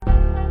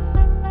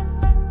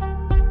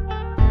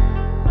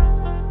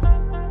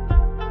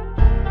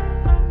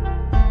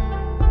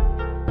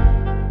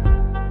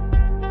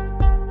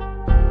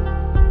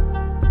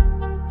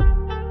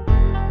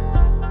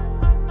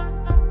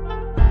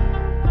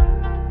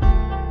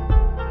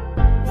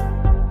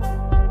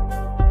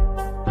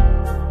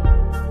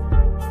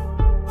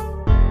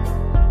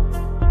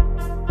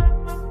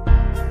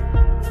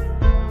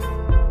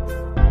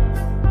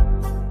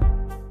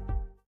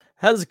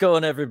How's it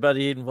going,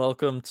 everybody, and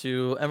welcome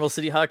to Emerald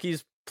City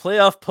Hockey's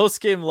playoff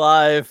postgame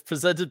live,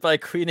 presented by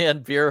Queen Anne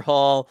Beer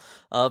Hall,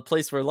 a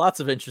place where lots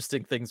of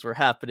interesting things were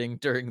happening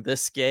during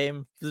this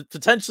game,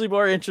 potentially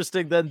more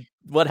interesting than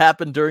what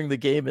happened during the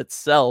game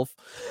itself.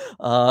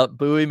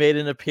 Bowie made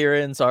an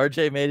appearance,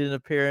 RJ made an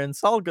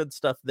appearance, all good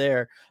stuff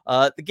there.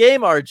 The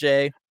game,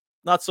 RJ,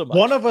 not so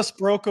One much. of us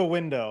broke a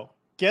window.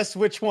 Guess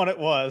which one it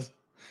was?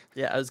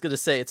 Yeah, I was gonna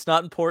say it's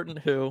not important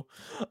who.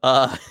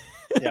 Uh,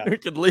 Yeah. we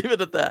can leave it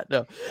at that.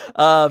 No,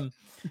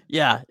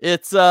 yeah,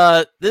 it's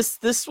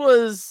this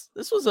was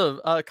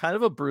a kind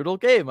of a brutal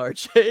game,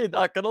 RJ.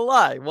 Not gonna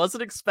lie,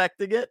 wasn't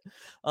expecting it.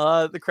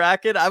 The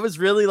Kraken, I was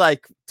really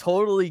like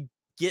totally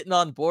getting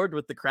on board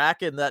with the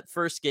Kraken. That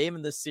first game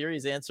in this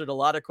series answered a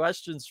lot of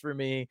questions for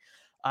me.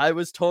 I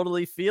was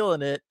totally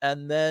feeling it,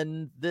 and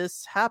then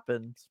this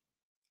happened.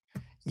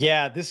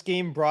 Yeah, this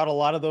game brought a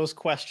lot of those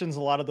questions,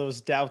 a lot of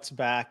those doubts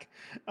back.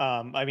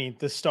 I mean,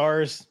 the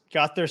Stars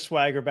got their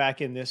swagger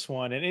back in this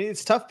one, and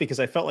it's tough because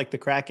I felt like the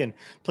Kraken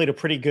played a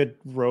pretty good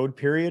road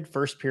period,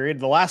 first period.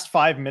 The last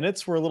 5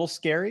 minutes were a little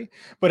scary,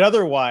 but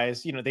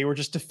otherwise, they were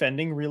just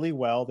defending really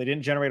well. They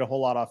didn't generate a whole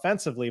lot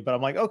offensively, but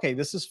I'm like, okay,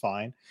 this is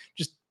fine.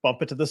 Just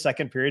bump it to the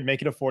second period,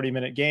 make it a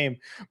 40-minute game.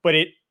 But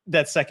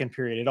that second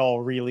period, it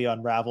all really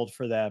unraveled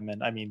for them,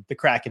 and I mean, the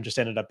Kraken just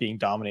ended up being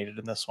dominated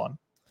in this one.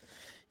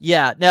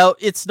 Yeah, now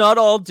it's not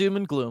all doom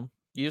and gloom.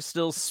 You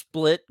still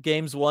split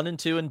games 1 and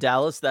 2 in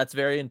Dallas. That's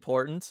very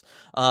important.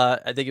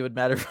 I think it would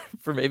matter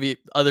for maybe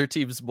other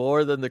teams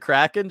more than the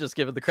Kraken, just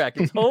given the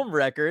Kraken's home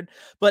record.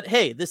 But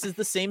hey, this is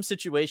the same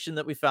situation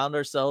that we found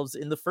ourselves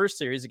in the first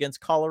series against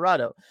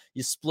Colorado.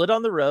 You split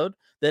on the road,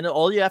 then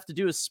all you have to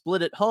do is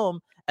split at home,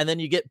 and then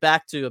you get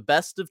back to a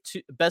best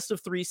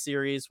of three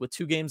series with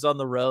 2 games on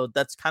the road.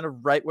 That's kind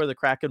of right where the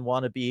Kraken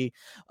want to be.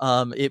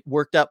 It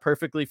worked out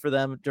perfectly for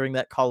them during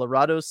that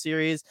Colorado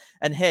series.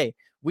 And hey,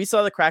 we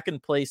saw the Kraken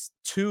place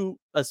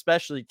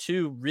especially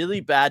two really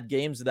bad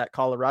games of that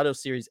Colorado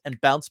series and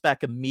bounce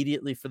back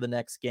immediately for the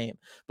next game,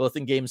 both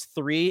in games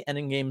 3 and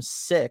in game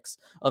 6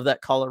 of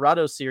that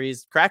Colorado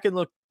series. Kraken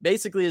looked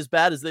basically as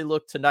bad as they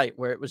looked tonight,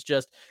 where it was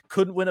just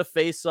couldn't win a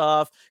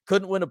face-off,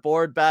 couldn't win a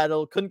board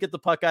battle, couldn't get the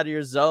puck out of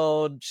your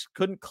zone, just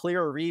couldn't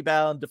clear a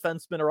rebound.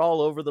 Defensemen are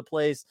all over the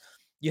place.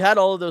 You had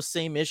all of those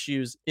same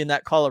issues in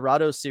that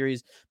Colorado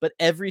series, but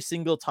every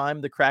single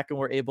time the Kraken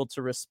were able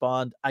to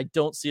respond, I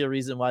don't see a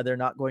reason why they're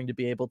not going to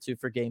be able to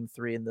for game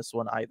 3 in this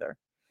one either.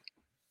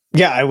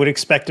 Yeah, I would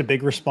expect a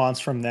big response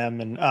from them.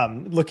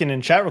 And looking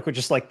in chat real quick,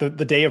 just like the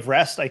day of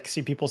rest, I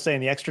see people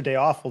saying the extra day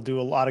off will do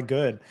a lot of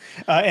good.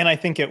 And I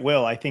think it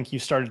will. I think you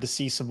started to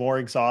see some more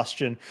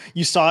exhaustion.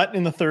 You saw it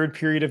in the third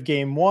period of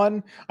game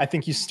one. I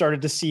think you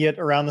started to see it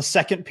around the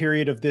second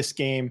period of this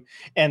game.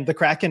 And the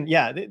Kraken,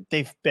 yeah,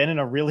 they've been in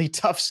a really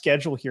tough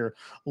schedule here.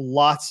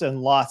 Lots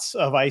and lots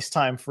of ice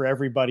time for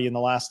everybody in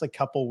the last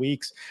couple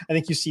weeks. I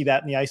think you see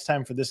that in the ice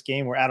time for this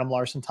game where Adam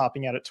Larson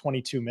topping out at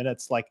 22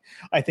 minutes. Like,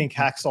 I think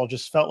Hacksaw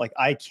just felt like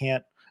I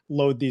can't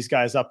load these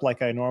guys up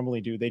like I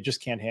normally do. They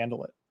just can't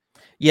handle it.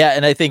 Yeah,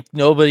 and I think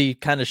nobody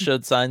kind of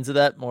showed signs of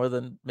that more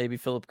than maybe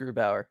Philip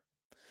Grubauer.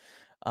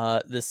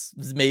 This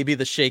is maybe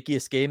the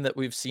shakiest game that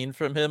we've seen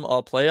from him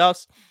all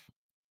playoffs.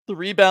 The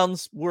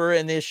rebounds were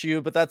an issue,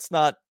 but that's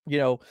not,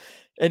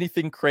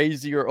 anything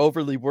crazy or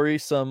overly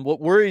worrisome. What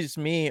worries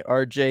me,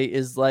 RJ,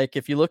 is like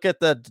if you look at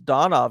the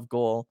Donov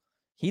goal,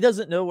 he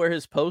doesn't know where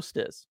his post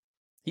is.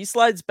 He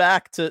slides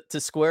back to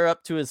square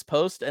up to his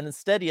post, and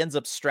instead he ends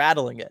up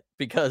straddling it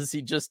because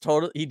he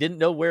didn't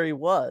know where he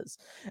was.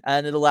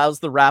 And it allows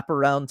the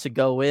wraparound to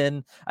go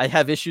in. I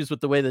have issues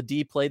with the way the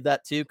D played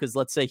that too, because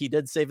let's say he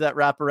did save that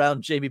wraparound,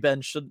 Jamie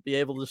Benn shouldn't be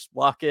able to just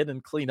walk in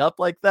and clean up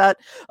like that.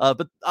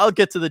 But I'll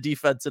get to the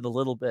defense in a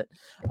little bit.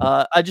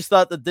 I just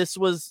thought that this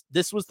was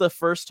the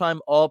first time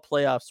all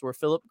playoffs where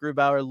Philip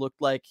Grubauer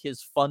looked like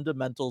his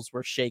fundamentals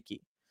were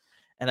shaky.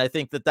 And I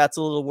think that that's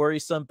a little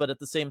worrisome, but at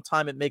the same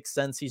time, it makes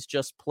sense. He's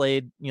just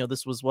played,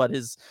 this was what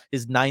his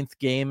ninth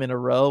game in a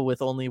row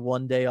with only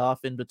 1 day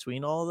off in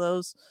between all of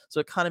those. So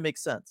it kind of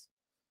makes sense.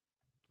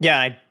 Yeah,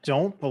 I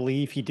don't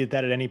believe he did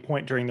that at any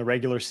point during the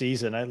regular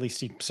season. At least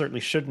he certainly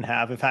shouldn't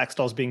have if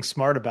Hackstall's being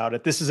smart about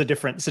it. This is a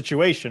different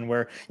situation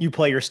where you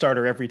play your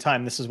starter every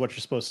time. This is what you're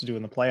supposed to do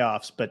in the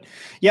playoffs. But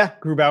yeah,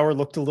 Grubauer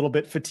looked a little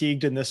bit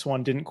fatigued in this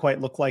one, didn't quite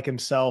look like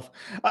himself.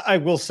 I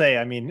will say,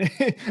 I mean,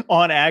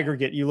 on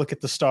aggregate, you look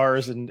at the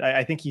Stars, and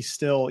I think he's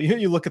still,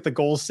 you look at the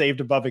goals saved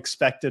above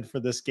expected for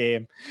this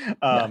game.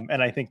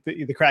 And I think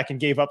the Kraken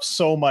gave up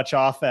so much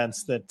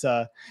offense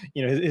that,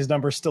 his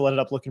numbers still ended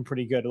up looking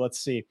pretty good. Let's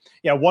see.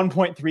 Yeah,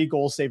 1.3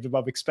 goals saved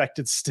above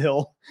expected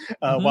still,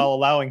 while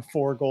allowing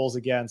 4 goals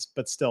against,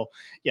 but still,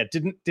 yeah,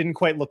 didn't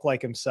quite look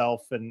like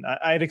himself. And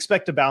I'd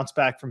expect a bounce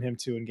back from him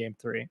too in game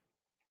 3.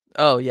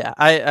 Oh yeah,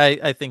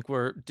 I think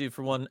we're due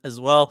for one as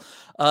well.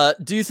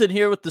 Duthan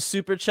here with the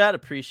super chat.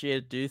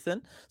 Appreciate it,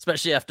 Duthan,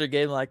 especially after a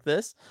game like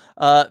this.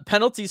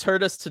 Penalties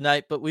hurt us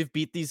tonight, but we've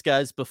beat these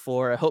guys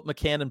before. I hope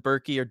McCann and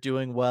Berkey are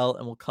doing well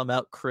and will come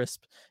out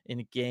crisp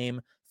in game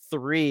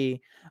 3.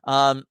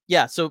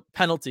 Yeah, so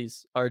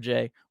penalties,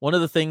 RJ. One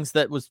of the things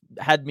that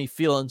had me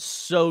feeling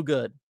so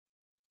good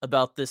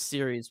about this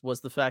series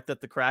was the fact that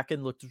the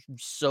Kraken looked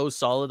so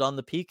solid on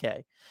the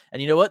PK.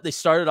 And you know what? They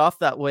started off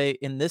that way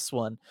in this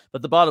one,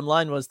 but the bottom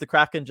line was the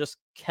Kraken just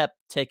kept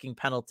taking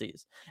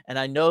penalties. And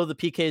I know the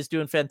PK is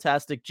doing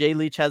fantastic. Jay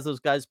Leach has those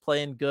guys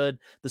playing good.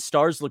 The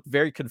Stars look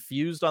very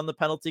confused on the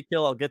penalty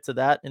kill. I'll get to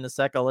that in a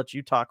sec. I'll let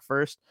you talk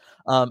first.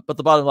 But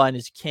the bottom line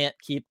is you can't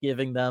keep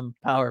giving them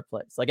power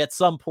plays. Like at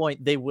some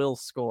point they will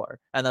score,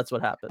 and that's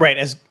what happened. Right.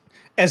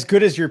 As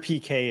good as your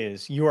PK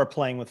is, you are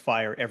playing with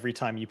fire every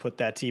time you put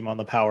that team on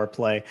the power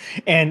play.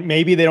 And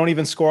maybe they don't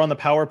even score on the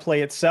power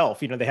play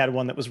itself. You know, they had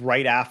one that was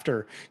right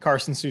after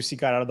Carson Soucy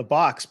got out of the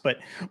box. But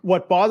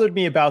what bothered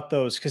me about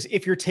those, because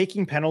if you're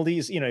taking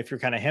penalties, you know, if you're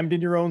kind of hemmed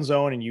in your own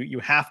zone and you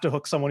have to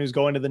hook someone who's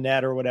going to the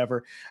net or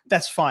whatever,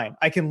 that's fine.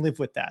 I can live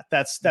with that.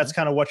 That's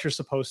kind of what you're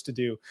supposed to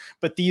do.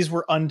 But these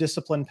were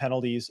undisciplined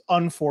penalties,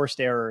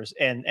 unforced errors,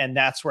 and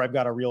that's where I've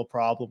got a real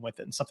problem with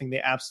it, and something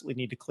they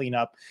absolutely need to clean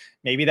up.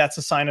 Maybe that's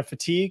a sign of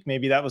fatigue.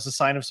 Maybe that was a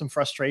sign of some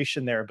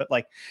frustration there. But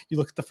like you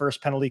look at the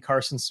first penalty,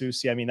 Carson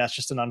Soucy, I mean, that's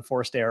just an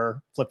unforced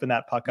error, flipping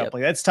that puck up.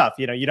 Like that's tough.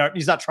 You know,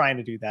 he's not trying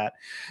to do that.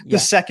 The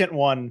second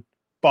one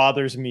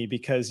bothers me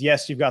because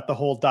yes, you've got the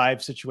whole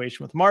dive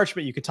situation with March,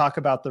 but you could talk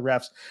about the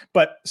refs.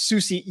 But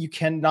Soucy, you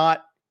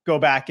cannot go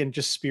back and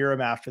just spear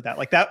him after that.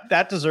 Like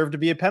that deserved to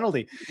be a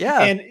penalty.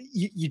 Yeah. And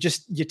you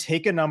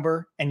take a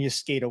number and you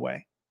skate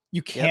away.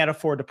 You can't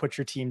afford to put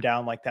your team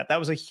down like that. That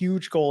was a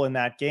huge goal in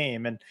that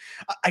game. And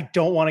I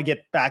don't want to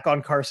get back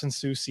on Carson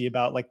Soucy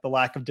about like the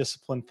lack of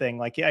discipline thing.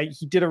 Like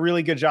he did a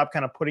really good job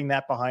kind of putting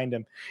that behind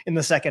him in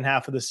the second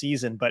half of the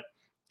season, but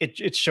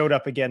it showed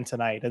up again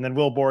tonight. And then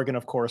Will Borgen,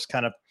 of course,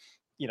 kind of,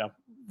 you know,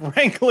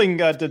 wrangling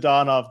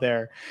Dodonov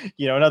there,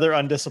 you know, another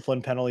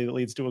undisciplined penalty that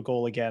leads to a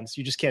goal against.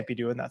 You just can't be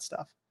doing that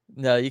stuff.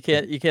 No, you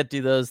can't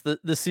do those. The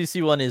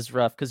Soucy one is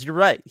rough because you're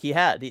right.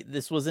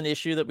 This was an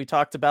issue that we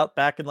talked about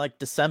back in like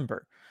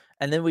December.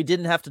 And then we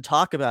didn't have to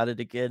talk about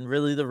it again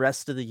really the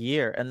rest of the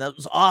year. And that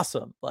was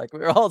awesome. Like we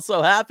were all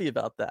so happy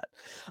about that.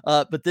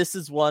 But this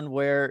is one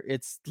where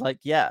it's like,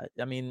 yeah,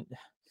 I mean,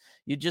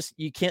 you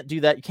can't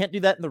do that. You can't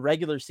do that in the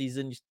regular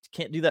season. You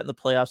can't do that in the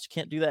playoffs. You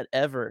can't do that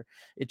ever.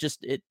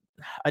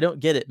 I don't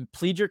get it.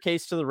 Plead your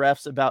case to the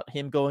refs about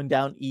him going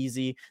down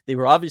easy. They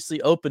were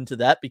obviously open to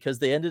that because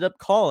they ended up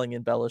calling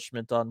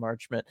embellishment on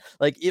Marchment.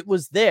 Like it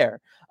was there.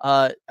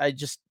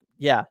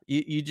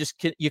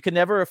 You can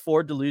never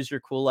afford to lose your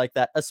cool like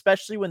that,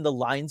 especially when the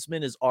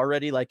linesman is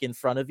already like in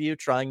front of you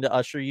trying to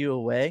usher you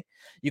away.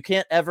 You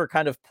can't ever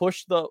kind of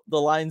push the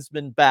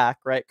linesman back,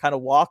 right? Kind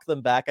of walk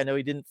them back. I know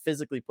he didn't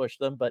physically push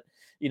them, but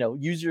you know,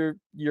 use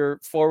your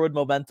forward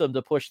momentum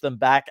to push them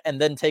back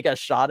and then take a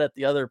shot at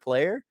the other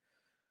player.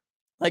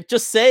 Like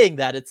just saying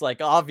that, it's like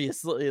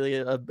obviously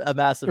a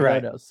massive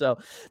no-no. So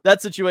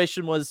that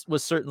situation was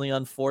certainly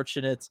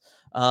unfortunate.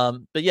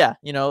 But yeah,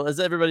 you know, as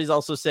everybody's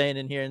also saying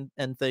in here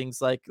and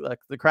things like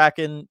the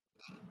Kraken,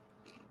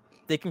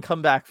 they can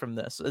come back from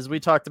this. As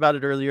we talked about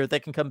it earlier, they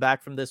can come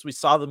back from this. We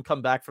saw them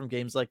come back from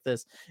games like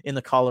this in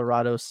the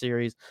Colorado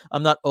series.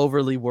 I'm not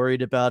overly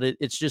worried about it.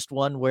 It's just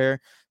one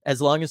where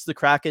as long as the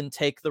Kraken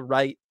take the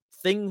right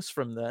things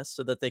from this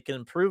so that they can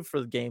improve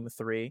for game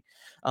 3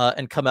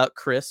 and come out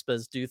crisp,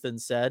 as Duthan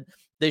said,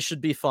 they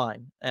should be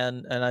fine.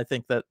 And I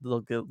think that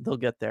they'll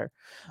get there.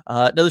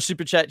 Another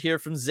super chat here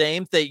from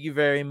Zame. Thank you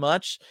very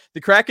much. The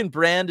Kraken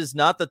brand is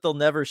not that they'll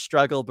never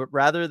struggle, but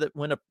rather that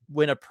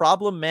when a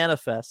problem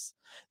manifests,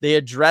 they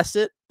address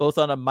it both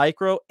on a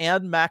micro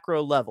and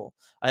macro level.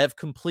 I have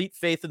complete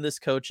faith in this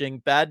coaching.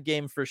 Bad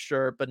game for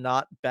sure, but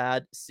not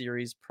bad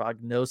series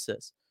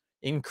prognosis.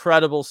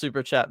 Incredible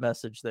super chat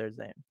message there,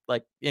 Zane.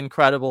 Like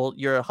incredible.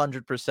 You're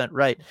 100%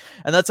 right.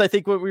 And that's, I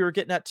think, what we were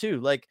getting at too.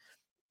 Like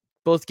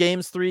both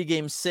games 3,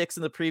 game 6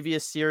 in the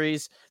previous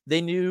series, they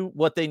knew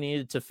what they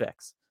needed to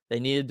fix. They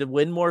needed to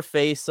win more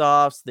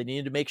faceoffs. They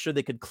needed to make sure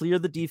they could clear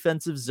the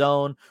defensive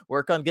zone,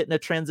 work on getting a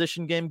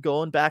transition game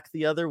going back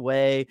the other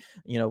way,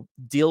 you know,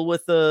 deal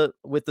with the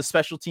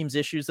special teams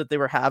issues that they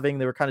were having.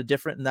 They were kind of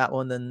different in that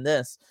one than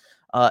this.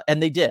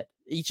 And they did.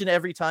 Each and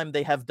every time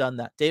they have done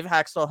that. Dave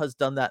Haxtell has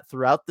done that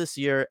throughout this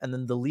year. And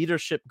then the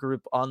leadership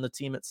group on the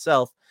team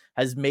itself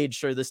has made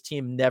sure this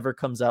team never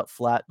comes out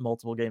flat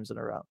multiple games in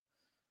a row.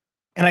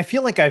 And I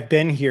feel like I've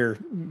been here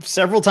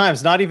several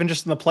times, not even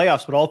just in the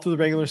playoffs, but all through the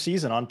regular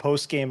season on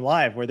Postgame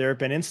Live, where there have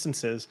been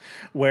instances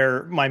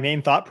where my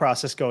main thought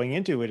process going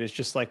into it is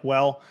just like,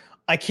 well,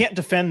 I can't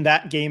defend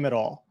that game at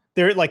all.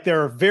 There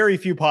are very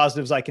few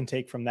positives I can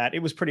take from that. It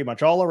was pretty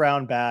much all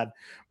around bad.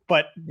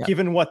 But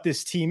given what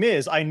this team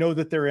is, I know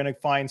that they're in a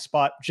fine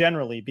spot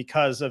generally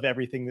because of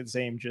everything that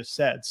Zame just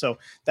said. So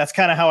that's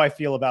kind of how I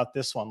feel about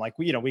this one. Like,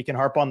 we can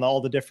harp on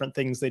all the different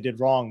things they did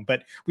wrong,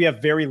 but we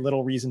have very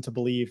little reason to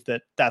believe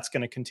that that's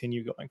going to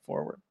continue going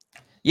forward.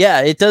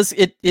 Yeah, it does.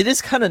 It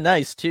is kind of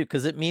nice too,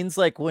 because it means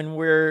like when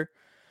we're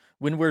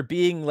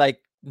being like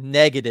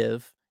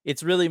negative,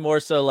 it's really more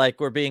so like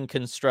we're being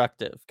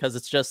constructive, because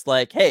it's just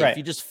like, hey, if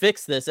you just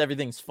fix this,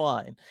 everything's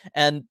fine.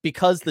 And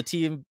because the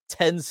team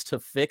tends to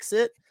fix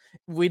it,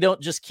 we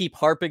don't just keep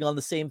harping on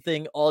the same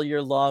thing all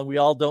year long. We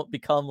all don't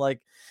become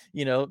like,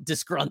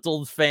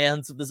 disgruntled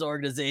fans of this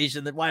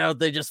organization that why don't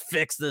they just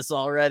fix this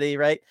already,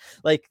 right?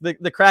 Like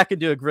the Kraken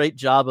do a great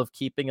job of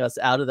keeping us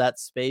out of that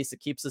space. It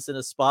keeps us in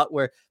a spot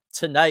where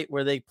tonight,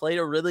 where they played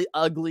a really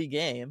ugly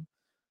game,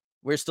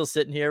 we're still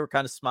sitting here. We're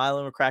kind of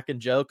smiling. We're cracking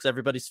jokes.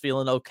 Everybody's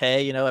feeling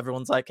okay.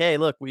 Everyone's like, hey,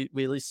 look, we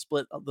at least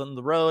split on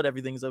the road.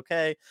 Everything's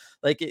okay.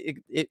 Like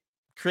it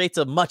creates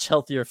a much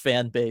healthier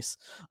fan base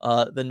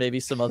than maybe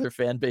some other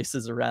fan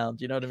bases around.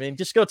 You know what I mean?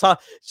 Just go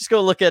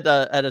look at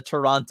a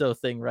Toronto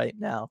thing right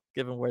now,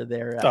 given where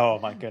they're at. Oh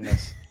my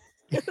goodness.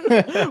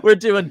 We're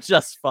doing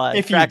just fine.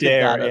 If Kraken you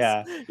dare, got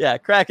us. Yeah,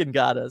 Kraken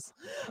got us.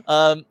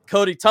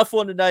 Cody, tough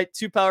one tonight.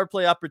 2 power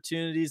play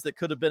opportunities that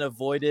could have been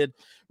avoided.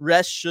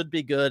 Rest should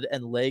be good,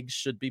 and legs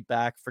should be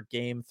back for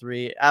game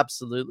 3.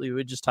 Absolutely.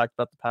 We just talked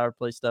about the power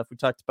play stuff. We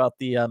talked about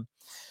the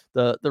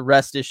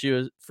rest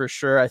issue for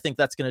sure. I think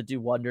that's going to do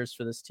wonders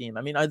for this team.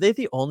 I mean, are they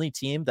the only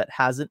team that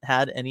hasn't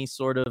had any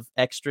sort of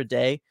extra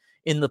day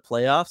in the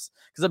playoffs?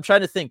 Because I'm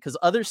trying to think, because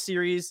other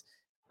series,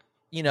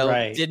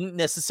 right, didn't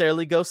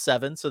necessarily go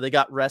 7, so they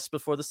got rest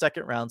before the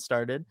second round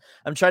started.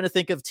 I'm trying to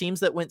think of teams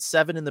that went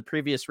 7 in the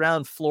previous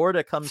round.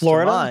 Florida comes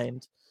to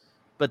mind,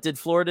 but did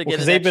Florida get?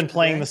 Because they've been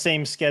playing the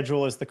same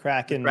schedule as the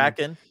Kraken.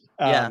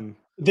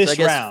 This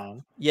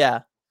round, yeah.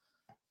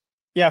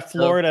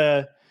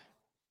 Florida.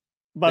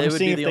 But I'm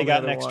seeing if they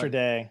got an extra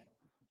day.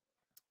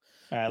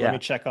 All right, let me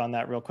check on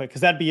that real quick,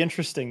 because that'd be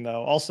interesting,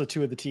 though. Also,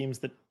 2 of the teams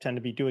that tend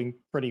to be doing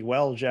pretty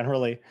well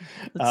generally.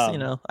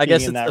 I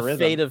guess it's the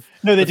fate of.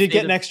 No, they did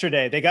get an extra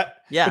day. They got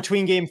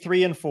between game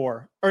 3 and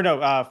 4, or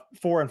no,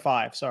 4 and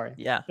 5. Sorry.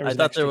 Yeah, I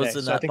thought there was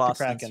in that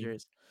Boston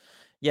series.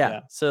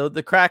 Yeah, so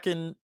the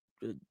Kraken.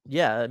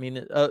 Yeah, I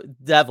mean,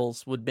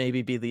 Devils would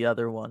maybe be the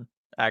other one.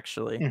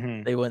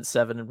 Actually, they went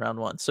 7 in round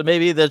 1, so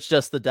maybe that's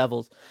just the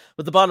Devils.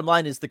 But the bottom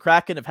line is the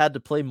Kraken have had to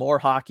play more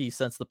hockey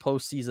since the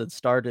postseason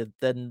started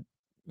than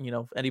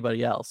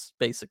anybody else,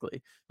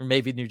 basically, or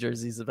maybe New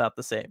Jersey's about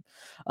the same.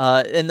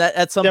 And that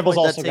at some Devils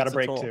point also got a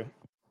break too.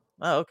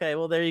 Oh, okay.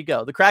 Well, there you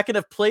go. The Kraken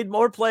have played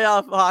more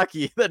playoff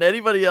hockey than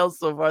anybody else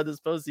so far this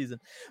postseason,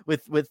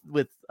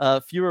 with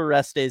fewer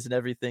rest days and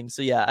everything.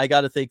 So yeah, I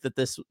got to think that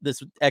this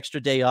extra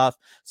day off,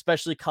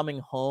 especially coming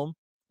home,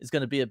 is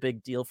going to be a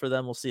big deal for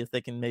them. We'll see if they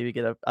can maybe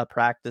get a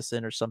practice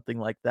in or something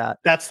like that.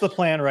 That's the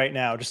plan right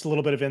now. Just a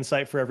little bit of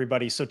insight for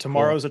everybody. So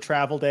tomorrow's a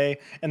travel day,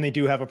 and they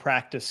do have a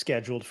practice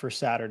scheduled for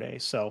Saturday.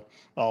 So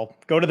I'll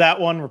go to that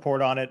one,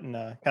 report on it, and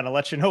kind of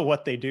let you know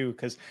what they do,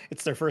 because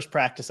it's their first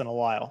practice in a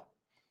while.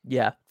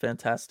 Yeah,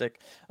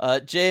 fantastic.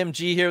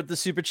 JMG here with the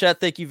super chat.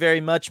 Thank you very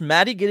much.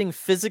 Maddie getting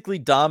physically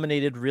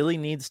dominated really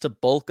needs to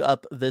bulk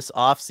up this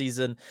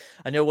offseason.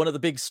 I know one of the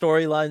big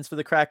storylines for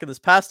the Kraken this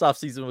past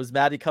offseason was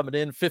Maddie coming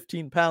in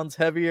 15 pounds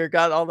heavier,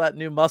 got all that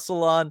new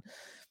muscle on.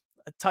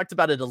 I talked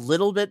about it a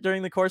little bit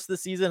during the course of the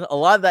season. A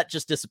lot of that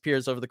just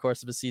disappears over the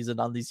course of a season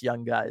on these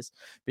young guys,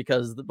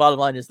 because the bottom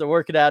line is they're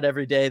working out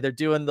every day. They're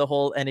doing the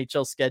whole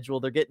NHL schedule.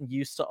 They're getting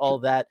used to all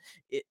that.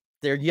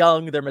 They're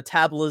young. Their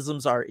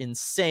metabolisms are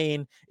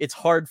insane. It's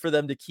hard for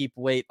them to keep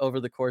weight over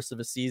the course of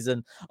a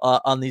season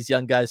on these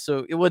young guys.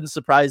 So it wouldn't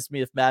surprise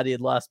me if Maddie had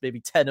lost maybe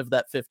 10 of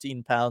that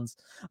 15 pounds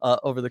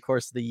over the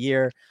course of the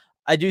year.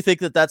 I do think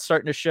that that's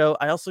starting to show.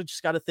 I also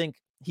just got to think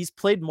he's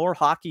played more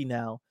hockey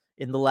now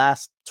in the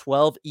last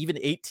 12, even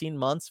 18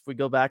 months. If we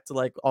go back to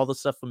like all the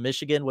stuff from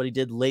Michigan, what he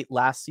did late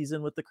last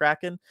season with the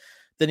Kraken,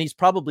 than he's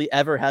probably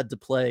ever had to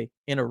play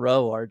in a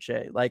row,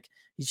 RJ. Like,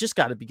 he's just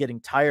got to be getting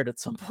tired at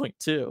some point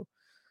too.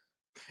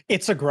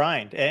 It's a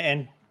grind,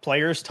 and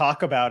players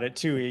talk about it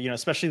too,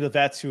 especially the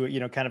vets who,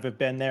 kind of have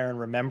been there and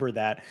remember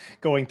that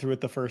going through it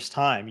the first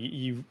time.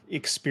 You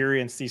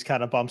experience these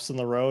kind of bumps in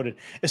the road, and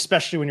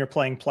especially when you're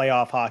playing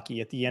playoff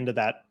hockey at the end of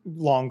that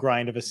long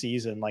grind of a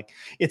season. Like,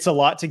 it's a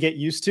lot to get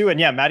used to. And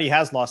yeah, Maddie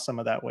has lost some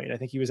of that weight. I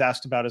think he was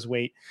asked about his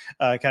weight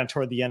kind of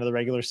toward the end of the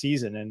regular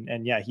season.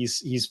 And yeah,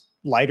 he's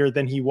lighter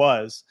than he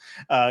was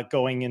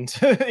going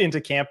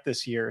into camp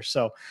this year.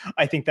 So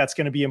I think that's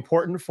going to be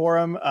important for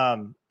him.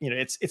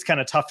 It's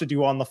kind of tough to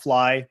do on the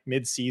fly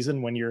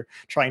mid-season when you're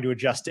trying to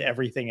adjust to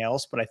everything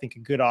else. But I think a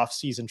good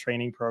off-season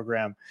training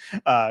program,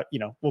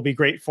 will be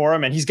great for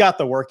him. And he's got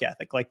the work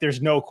ethic. Like,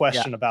 there's no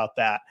question about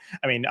that.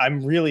 I mean,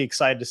 I'm really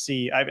excited to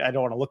see. I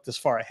don't want to look this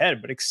far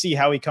ahead, but see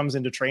how he comes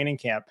into training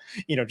camp.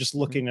 Just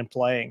looking and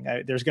playing.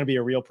 There's going to be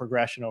a real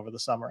progression over the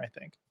summer, I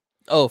think.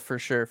 Oh, for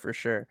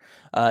sure.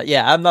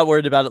 Yeah, I'm not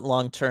worried about it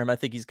long term. I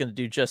think he's going to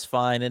do just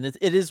fine. And it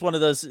is one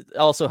of those, it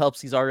also helps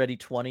he's already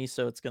 20,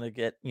 so it's going to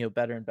get,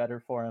 better and better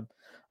for him.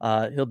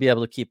 He'll be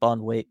able to keep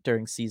on weight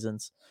during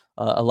seasons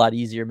a lot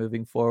easier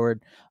moving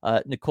forward.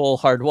 Nicole,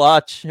 hard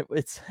watch.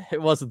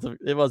 It wasn't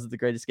the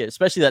greatest game,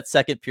 especially that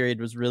second period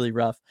was really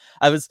rough.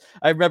 I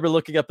remember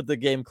looking up at the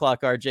game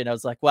clock, RJ, and I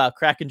was like, wow,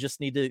 Kraken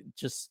just need to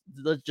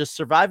just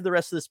survive the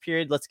rest of this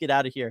period. Let's get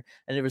out of here.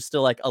 And it was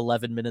still like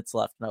 11 minutes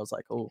left. And I was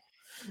like, oh,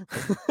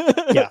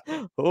 yeah.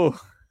 Oh,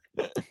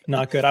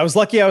 Not good. I was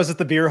lucky I was at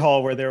the beer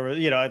hall where there were,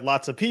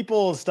 lots of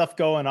people, stuff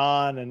going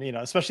on. And,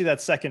 especially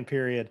that second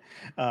period,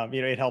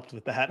 it helped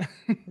with that.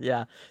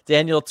 Yeah.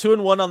 Daniel,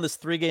 2-1 on this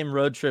 3-game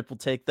road trip. Will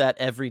take that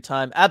every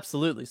time.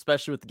 Absolutely.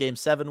 Especially with the game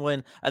 7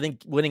 win. I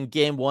think winning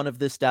game 1 of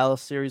this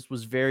Dallas series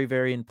was very,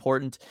 very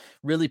important.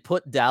 Really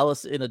put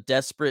Dallas in a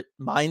desperate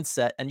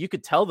mindset. And you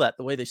could tell that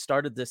the way they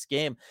started this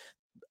game,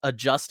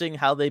 adjusting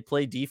how they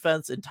play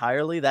defense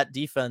entirely. That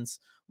defense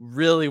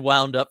really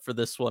wound up for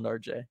this one,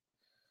 RJ.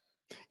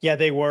 Yeah,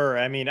 they were.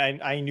 I mean,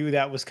 I knew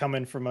that was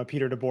coming from a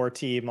Peter DeBoer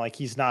team. Like,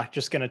 he's not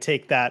just going to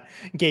take that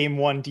game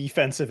 1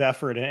 defensive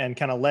effort and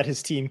kind of let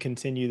his team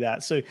continue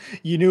that. So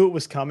you knew it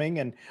was coming.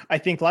 And I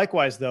think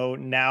likewise, though,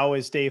 now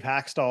is Dave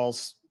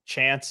Haxtell's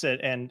chance,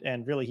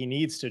 and really he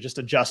needs to just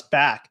adjust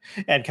back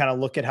and kind of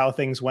look at how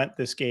things went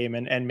this game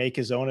and make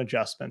his own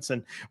adjustments.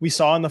 And we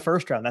saw in the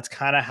first round, that's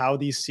kind of how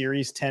these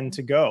series tend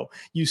to go.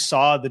 You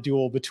saw the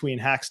duel between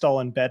Haxtell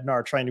and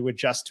Bednar trying to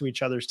adjust to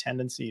each other's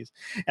tendencies.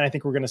 And I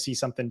think we're going to see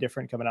something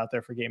different coming out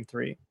there for game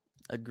 3.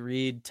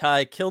 Agreed.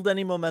 Ty killed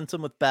any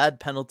momentum with bad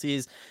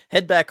penalties.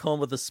 Head back home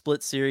with a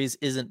split series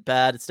isn't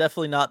bad. It's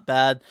definitely not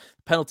bad.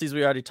 Penalties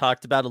we already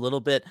talked about a little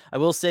bit. I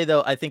will say,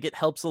 though, I think it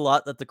helps a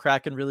lot that the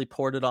Kraken really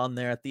poured it on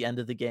there at the end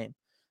of the game.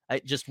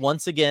 Just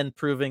once again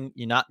proving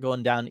you're not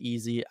going down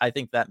easy. I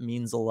think that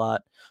means a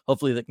lot.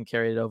 Hopefully they can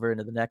carry it over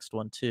into the next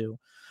one too.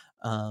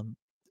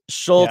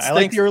 Schultz, I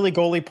like the early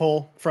goalie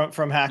pull from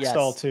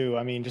Haxtell, yes, too.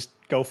 I mean, just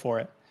go for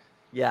it.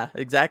 Yeah,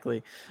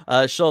 exactly.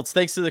 Schultz,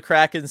 thanks to the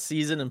Kraken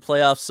season and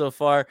playoffs so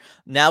far,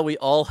 now we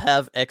all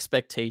have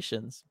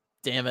expectations.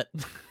 Damn it.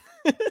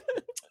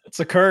 It's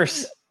a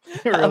curse.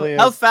 It really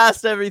how is.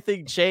 fast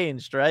everything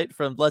changed, right?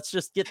 From let's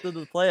just get to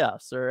the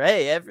playoffs, or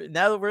hey,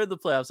 now that we're in the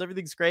playoffs,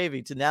 everything's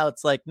gravy, to now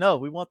it's like, no,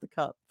 we want the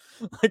cup.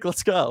 Like,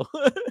 let's go.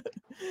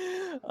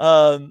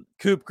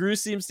 Coop Grew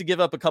seems to give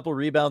up a couple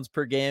rebounds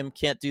per game.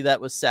 Can't do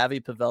that with Savvy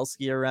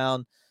Pavelski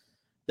around.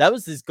 That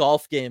was his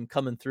golf game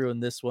coming through in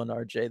this one,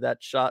 RJ.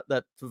 That shot,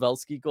 that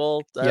Pavelski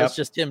goal, that was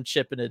just him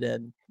chipping it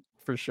in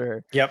for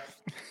sure. Yep.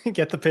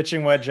 Get the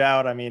pitching wedge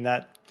out. I mean,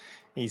 I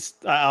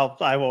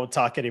won't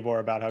talk anymore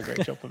about how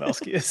great Joe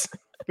Pavelski is.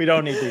 We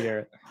don't need to hear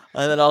it.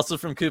 And then also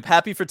from Coop,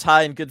 happy for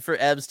Ty and good for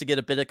Ebbs to get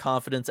a bit of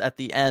confidence at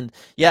the end.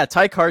 Yeah,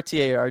 Ty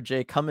Cartier,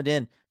 RJ, coming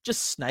in,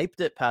 just sniped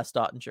it past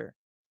Ottinger.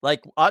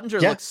 Like,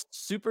 Ottinger looks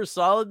super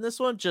solid in this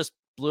one, just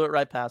blew it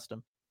right past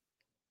him.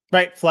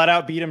 Right, flat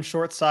out beat him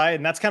short side,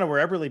 and that's kind of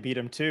where Eberle beat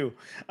him too.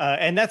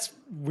 And that's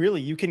really,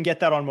 you can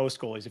get that on most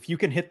goalies. If you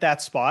can hit that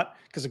spot,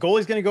 because the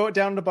goalie's going to go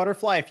down to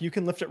butterfly, if you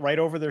can lift it right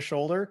over their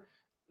shoulder,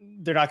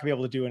 they're not going to be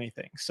able to do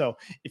anything. So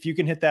if you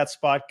can hit that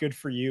spot, good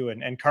for you.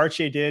 And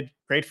Cartier did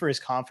great for his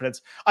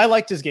confidence. I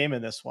liked his game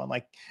in this one,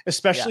 like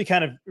especially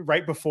kind of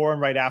right before and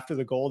right after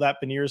the goal. That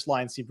Beniers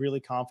line seemed really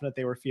confident.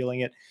 They were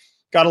feeling it.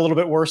 Got a little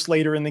bit worse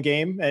later in the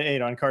game,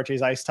 and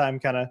Cartier's ice time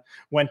kind of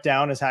went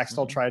down as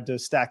Haxtell tried to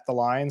stack the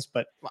lines.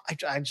 But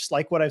I just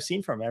like what I've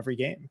seen from every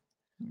game.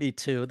 Me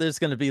too. There's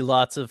going to be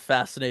lots of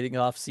fascinating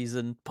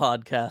off-season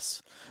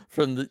podcasts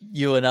from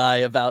you and I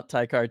about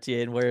Ty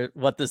Cartier and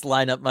what this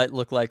lineup might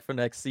look like for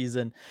next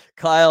season.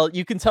 Kyle,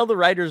 you can tell the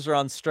writers are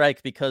on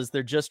strike because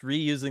they're just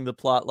reusing the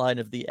plot line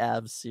of the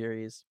Avs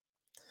series.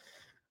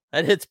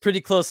 That hits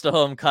pretty close to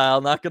home,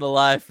 Kyle, not going to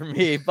lie for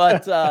me,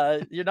 but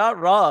you're not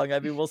wrong. I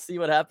mean, we'll see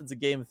what happens in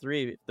game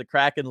 3. If the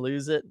Kraken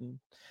lose it, and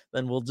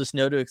then we'll just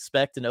know to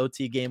expect an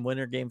OT game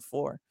winner, game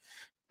 4.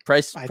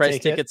 Price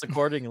tickets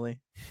accordingly.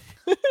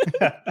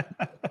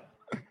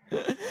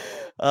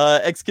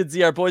 X-Kid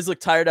ZR, boys look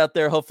tired out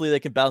there. Hopefully they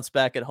can bounce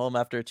back at home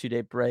after a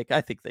 2-day break.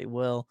 I think they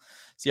will.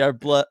 CR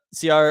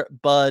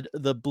Bud,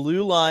 the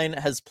blue line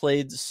has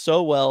played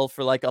so well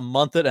for like a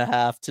month and a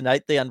half.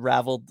 Tonight they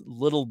unraveled a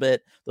little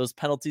bit. Those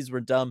penalties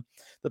were dumb.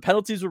 The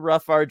penalties were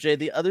rough, RJ.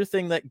 The other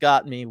thing that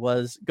got me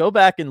was go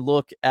back and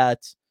look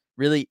at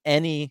really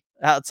any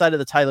outside of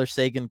the Tyler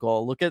Seguin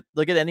goal. Look at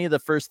any of the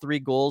first 3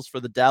 goals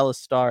for the Dallas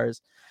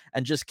Stars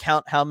and just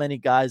count how many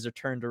guys are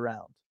turned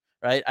around.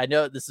 Right. I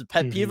know this is a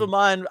pet peeve of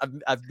mine.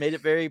 I've made it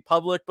very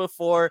public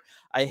before.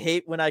 I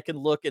hate when I can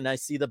look and I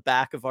see the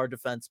back of our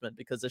defenseman,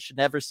 because I should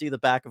never see the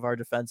back of our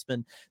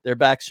defenseman. Their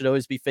back should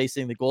always be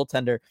facing the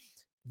goaltender.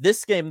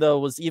 This game, though,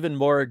 was even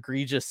more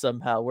egregious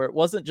somehow, where it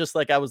wasn't just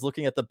like I was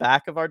looking at the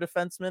back of our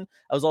defensemen.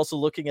 I was also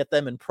looking at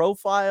them in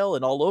profile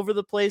and all over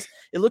the place.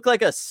 It looked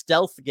like a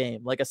stealth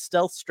game, like a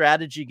stealth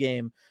strategy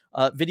game,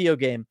 video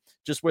game,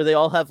 just where they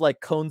all have like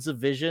cones of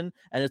vision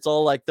and it's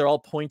all like they're all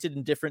pointed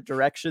in different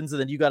directions and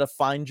then you got to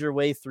find your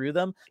way through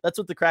them. That's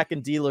what the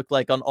Kraken D looked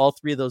like on all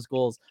 3 of those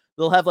goals.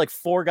 They'll have like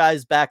 4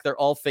 guys back. They're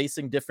all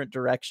facing different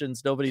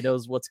directions. Nobody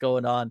knows what's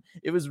going on.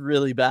 It was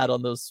really bad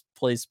on those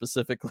plays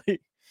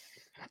specifically.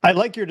 I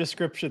like your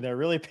description there,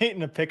 really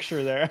painting a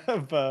picture there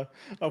of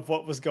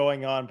what was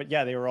going on. But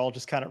yeah, they were all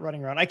just kind of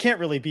running around. I can't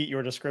really beat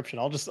your description.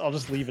 I'll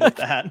just leave it at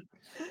that.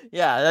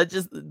 Yeah,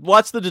 just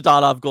watch the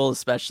Dodonov goal,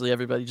 especially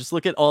everybody. Just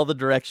look at all the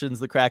directions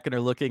the Kraken are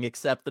looking,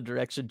 except the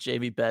direction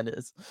Jamie Benn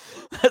is.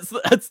 That's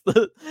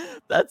the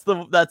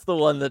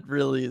one that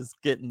really is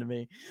getting to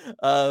me.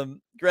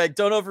 Greg,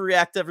 don't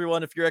overreact,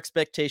 everyone. If your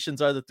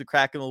expectations are that the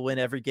Kraken will win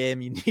every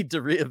game, you need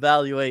to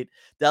reevaluate.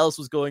 Dallas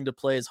was going to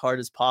play as hard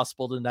as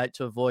possible tonight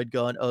to avoid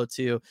going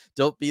 0-2.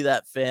 Don't be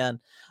that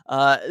fan.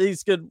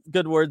 These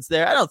good words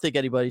there. I don't think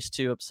anybody's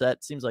too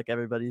upset. Seems like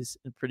everybody's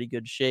in pretty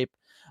good shape.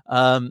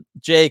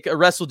 Jake, a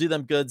rest will do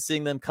them good.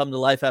 Seeing them come to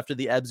life after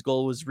the Ebbs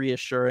goal was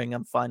reassuring.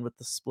 I'm fine with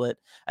the split.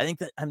 I think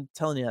that I'm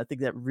telling you, I think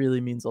that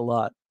really means a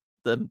lot.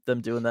 Them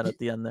doing that at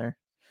the end there.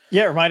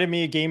 Yeah, it reminded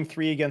me of game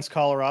 3 against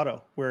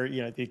Colorado, where,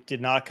 they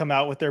did not come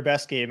out with their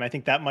best game. I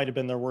think that might have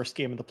been their worst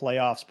game of the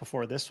playoffs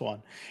before this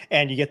one.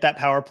 And you get that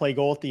power play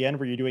goal at the end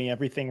where you're doing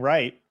everything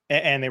right.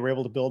 And they were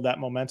able to build that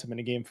momentum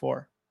into game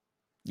 4.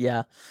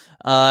 Yeah.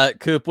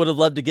 Coop would have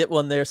loved to get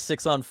one there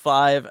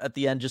 6-on-5 at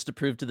the end just to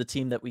prove to the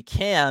team that we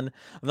can.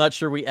 I'm not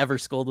sure we ever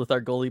scored with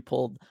our goalie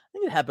pulled. I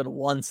think it happened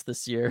once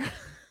this year.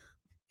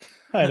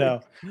 I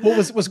know. Well,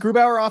 was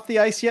Grubauer off the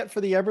ice yet for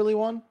the Eberle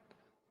one?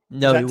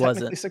 No, he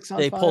wasn't. 6-on-5?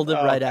 They pulled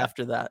him right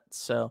after that.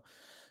 So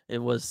it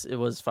was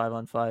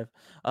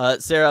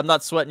 5-on-5. Sarah, I'm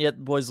not sweating yet.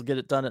 The boys will get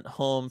it done at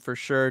home for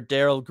sure.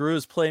 Daryl Grew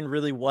is playing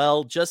really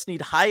well. Just need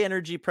high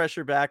energy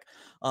pressure back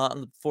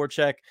on the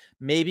forecheck.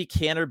 Maybe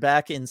Canner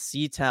back in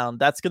C-Town.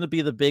 That's going to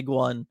be the big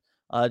one.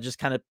 Just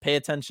kind of pay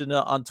attention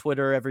on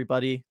Twitter,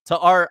 everybody. To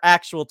our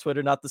actual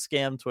Twitter, not the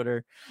scam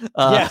Twitter.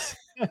 Yes,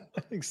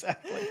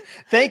 exactly.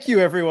 Thank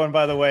you, everyone,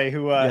 by the way,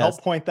 who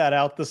helped point that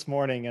out this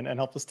morning and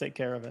helped us take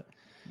care of it.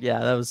 Yeah,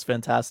 that was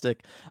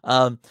fantastic.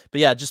 But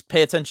yeah, just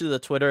pay attention to the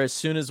Twitter. As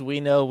soon as we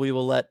know, we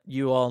will let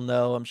you all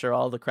know. I'm sure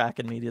all the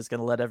Kraken media is going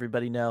to let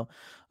everybody know.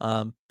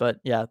 But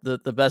yeah,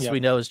 the best we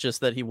know is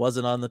just that he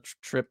wasn't on the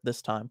trip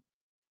this time.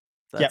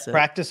 That's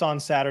practice on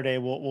Saturday.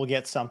 We'll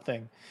get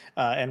something,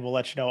 and we'll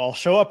let you know. I'll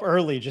show up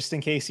early just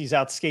in case he's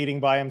out skating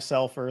by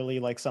himself early,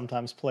 like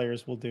sometimes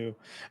players will do.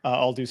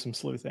 I'll do some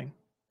sleuthing.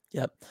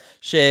 Yep.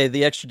 Shay,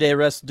 the extra day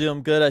rest will do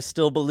him good, I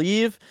still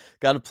believe.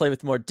 Got to play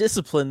with more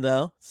discipline,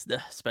 though,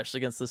 especially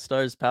against the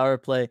Stars power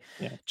play.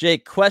 Yeah.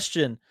 Jake,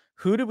 question.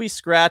 Who do we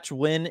scratch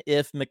when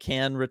if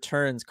McCann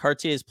returns?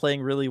 Cartier is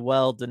playing really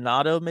well.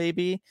 Donato,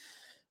 maybe?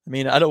 I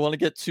mean, I don't want to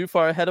get too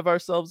far ahead of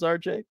ourselves,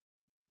 RJ,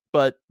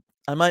 but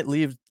I might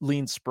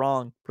lean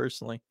Sprong,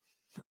 personally.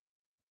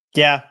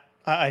 Yeah,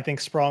 I think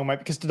Sprong might,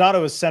 because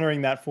Donato is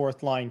centering that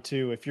fourth line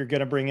too. If you're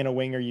going to bring in a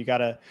winger, you got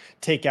to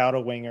take out a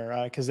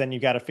winger, because then you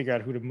got to figure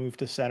out who to move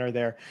to center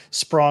there.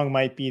 Sprong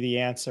might be the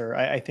answer.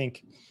 I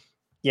think,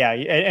 yeah.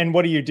 And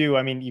what do you do?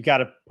 I mean, you got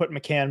to put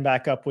McCann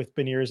back up with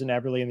Beniers and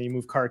Eberle, and then you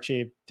move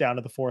Cartier down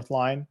to the fourth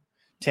line.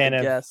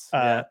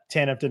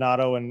 Tanev,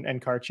 Donato,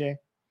 and Cartier.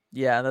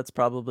 Yeah, that's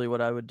probably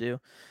what I would do.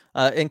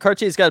 And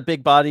Cartier's got a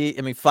big body.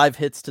 I mean, 5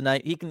 hits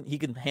tonight. He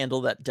can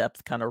handle that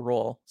depth kind of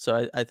role.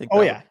 So I think.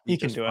 Oh yeah, he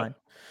can do it.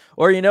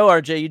 Or,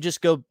 RJ, you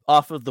just go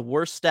off of the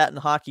worst stat in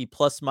hockey,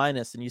 plus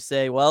minus, and you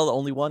say, well,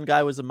 only one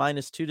guy was a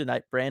 -2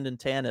 tonight. Brandon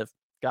Tanev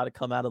got to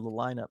come out of the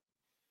lineup.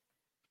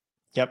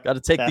 Yep. Got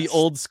to take the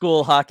old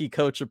school hockey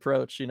coach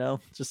approach,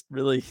 just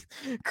really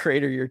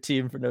crater your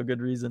team for no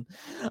good reason.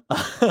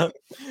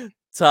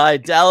 Ty,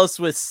 Dallas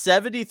with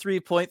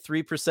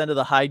 73.3% of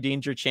the high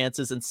danger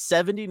chances and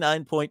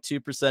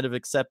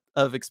 79.2%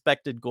 of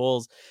expected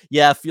goals.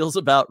 Yeah, feels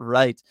about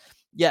right.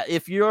 Yeah,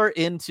 if you're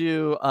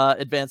into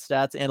advanced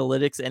stats,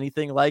 analytics,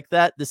 anything like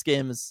that, this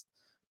game is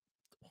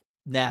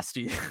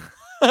nasty.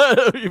 I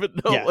don't even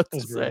know what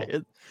to say.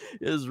 It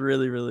is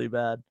really, really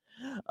bad.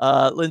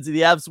 Lindsay,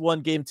 the Avs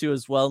won game 2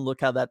 as well, and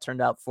look how that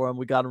turned out for them.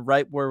 We got them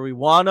right where we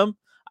want them.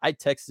 I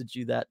texted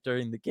you that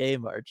during the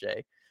game,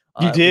 RJ.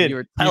 You did. You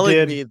were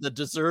telling me the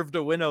deserved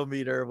a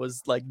win-o-meter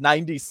was like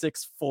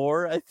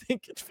 96.4, I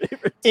think, in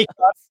favorite. It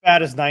got as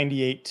bad as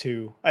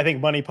 98.2. I think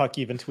Money Puck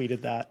even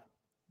tweeted that.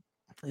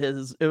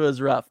 It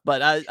was rough,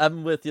 but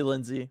I'm with you,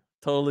 Lindsay.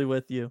 Totally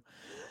with you.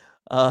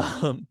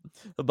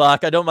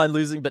 Bach, I don't mind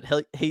losing, but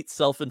hate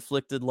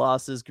self-inflicted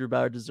losses.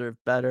 Grubauer deserved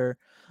better.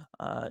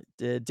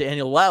 Did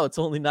Daniel? Wow, it's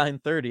only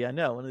 9:30. I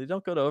know when they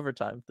don't go to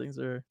overtime, things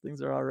are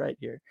all right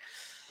here.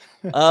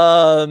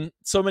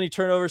 So many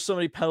turnovers, so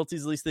many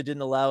penalties. At least they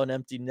didn't allow an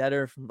empty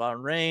netter from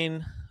Von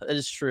Rain. That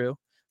is true.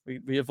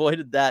 We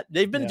avoided that.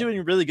 They've been doing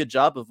a really good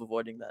job of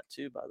avoiding that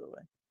too, by the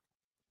way.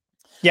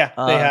 Yeah,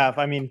 they have.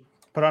 I mean,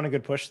 put on a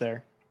good push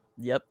there.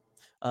 Yep.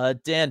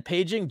 Dan,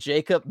 paging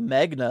Jacob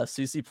Megna.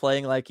 Susie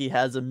playing like he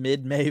has a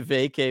mid-May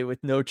vacay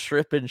with no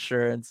trip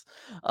insurance.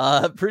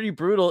 Pretty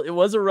brutal. It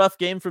was a rough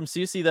game from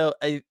Susie, though.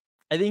 I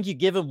think you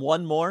give him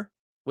one more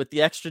with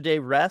the extra day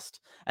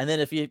rest, and then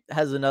if he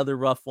has another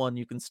rough one,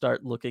 you can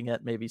start looking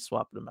at maybe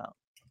swapping him out.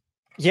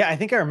 Yeah, I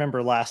think I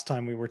remember last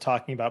time we were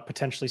talking about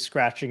potentially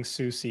scratching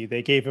Susie.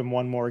 They gave him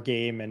one more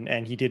game,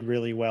 and he did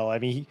really well. I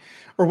mean,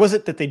 or was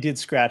it that they did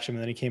scratch him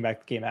and then he came back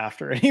the game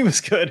after and he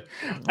was good?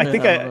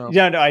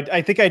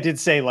 I think I did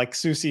say like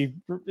Susie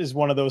is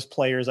one of those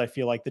players I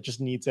feel like that just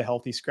needs a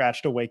healthy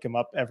scratch to wake him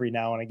up every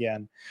now and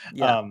again.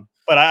 Yeah.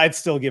 But I'd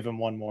still give him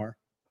one more.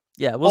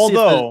 Yeah,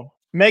 although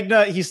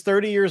Megna, he's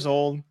 30 years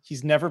old.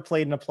 He's never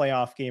played in a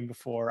playoff game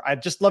before.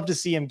 I'd just love to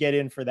see him get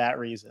in for that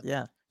reason.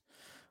 Yeah.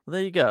 Well,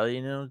 there you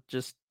go.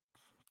 Just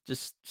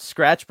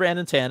scratch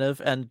Brandon Tanev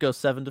and go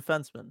 7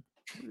 defensemen.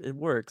 It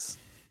works.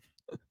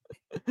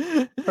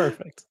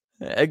 Perfect.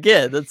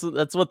 Again,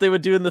 that's what they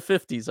would do in the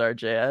 50s,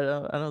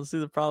 RJ. I don't see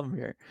the problem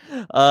here.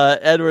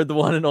 Edward, the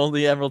one and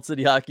only Emerald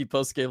City Hockey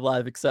postgame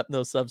live, except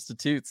no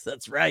substitutes.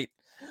 That's right.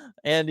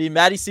 Andy,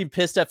 Maddie seemed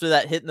pissed after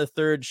that hit in the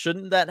third.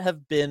 Shouldn't that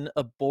have been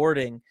a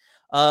boarding?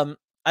 I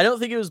don't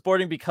think it was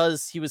boarding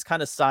because he was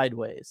kind of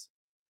sideways.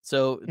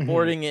 So Mhm.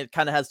 boarding, it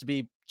kind of has to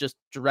be just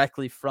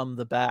directly from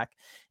the back.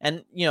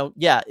 And,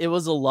 yeah, it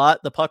was a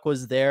lot. The puck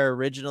was there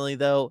originally,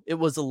 though. It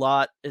was a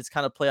lot. It's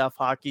kind of playoff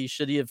hockey.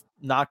 Should he have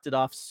knocked it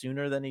off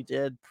sooner than he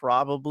did?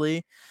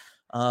 Probably.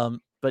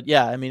 But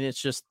yeah, I mean,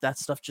 it's just that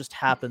stuff just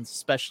happens,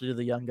 especially to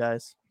the young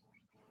guys.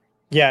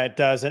 Yeah, it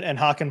does. And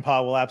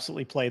Hakanpää will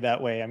absolutely play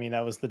that way. I mean,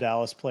 that was the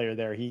Dallas player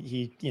there.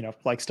 He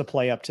likes to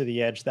play up to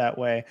the edge that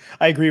way.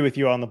 I agree with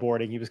you on the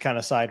boarding. He was kind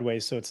of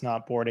sideways, so it's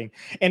not boarding.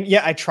 And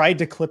yeah, I tried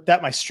to clip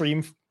that. My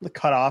stream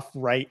cut off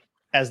right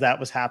as that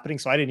was happening,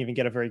 so I didn't even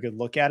get a very good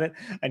look at it.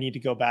 I need to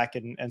go back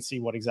and see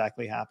what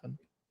exactly happened.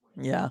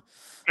 Yeah.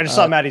 I just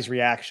saw Maddie's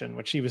reaction,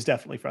 which he was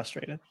definitely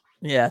frustrated.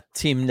 Yeah,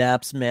 team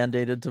naps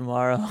mandated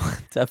tomorrow.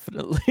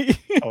 Definitely.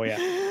 Oh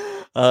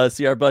yeah.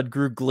 See, our bud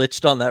grew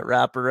glitched on that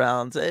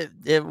wraparound.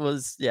 It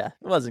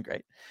wasn't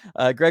great.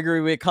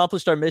 Gregory, we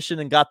accomplished our mission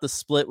and got the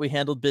split. We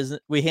handled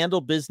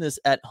business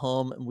at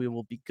home, and we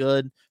will be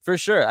good for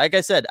sure. Like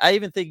I said, I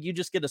even think you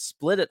just get a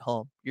split at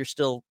home, you're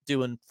still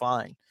doing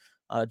fine.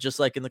 Just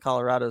like in the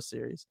Colorado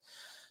series.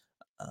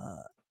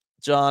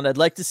 John, I'd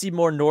like to see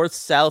more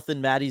north-south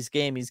in Maddie's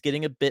game. He's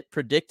getting a bit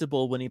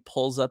predictable when he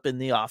pulls up in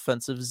the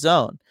offensive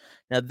zone.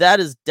 Now, that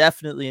is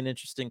definitely an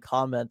interesting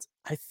comment.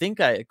 I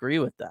think I agree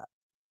with that.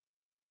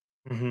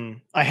 Mm-hmm.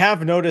 I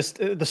have noticed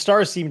the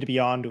Stars seem to be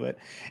onto it,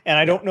 and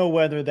I don't know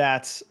whether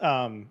that's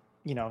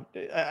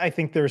I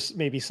think there's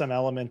maybe some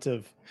element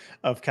of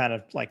kind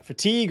of like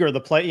fatigue or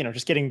the play,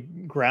 just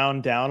getting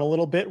ground down a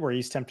little bit, where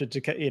he's tempted to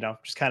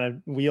just kind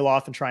of wheel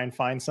off and try and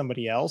find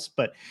somebody else,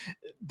 but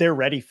they're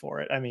ready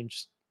for it. I mean,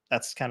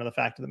 that's kind of the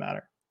fact of the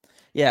matter.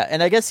 Yeah,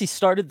 and I guess he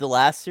started the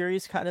last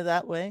series kind of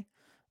that way.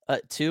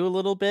 Too, a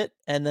little bit,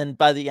 and then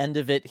by the end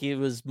of it, he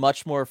was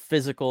much more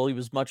physical. He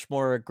was much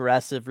more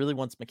aggressive. Really,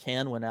 once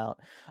McCann went out,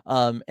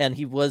 and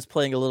he was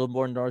playing a little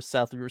more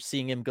north-south. We were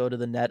seeing him go to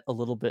the net a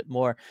little bit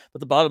more. But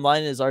the bottom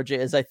line is, RJ,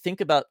 as I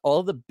think about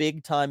all the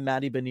big-time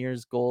Matty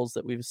Beniers goals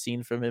that we've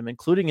seen from him,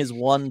 including his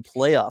one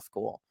playoff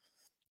goal,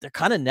 they're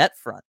kind of net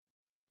front.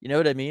 You know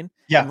what I mean?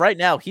 Yeah, and right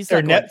now he's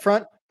they're not going. net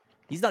front.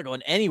 He's not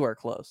going anywhere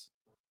close.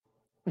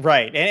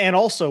 Right. And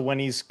also when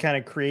he's kind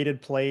of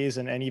created plays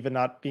and even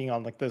not being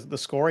on like the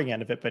scoring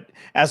end of it, but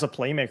as a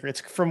playmaker,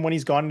 it's from when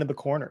he's gone into the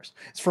corners.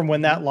 It's from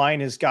when that line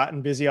has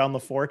gotten busy on the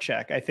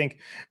forecheck. I think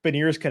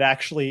Beniers could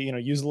actually,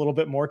 use a little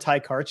bit more Ty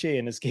Cartier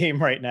in his game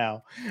right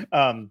now.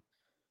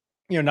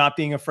 Not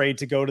being afraid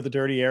to go to the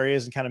dirty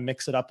areas and kind of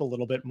mix it up a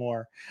little bit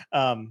more.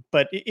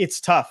 But it's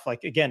tough.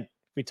 Like, again,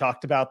 we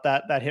talked about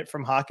that hit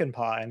from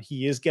Hakanpää, and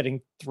he is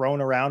getting thrown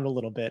around a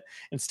little bit.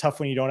 It's tough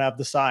when you don't have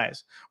the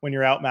size, when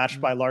you're outmatched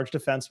by large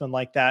defensemen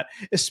like that,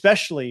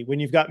 especially when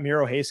you've got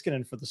Miro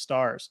Heiskanen for the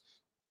Stars.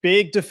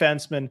 Big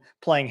defenseman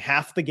playing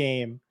half the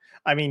game.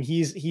 I mean,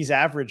 he's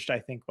averaged, I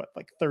think,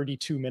 like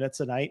 32 minutes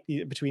a night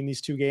between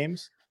these two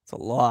games. It's a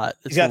lot.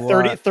 He's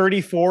got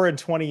 34 and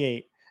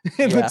 28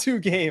 in the two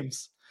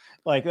games.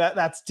 Like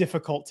that's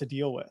difficult to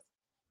deal with.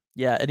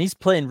 Yeah, and he's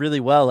playing really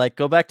well. Like,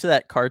 go back to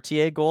that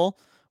Cartier goal.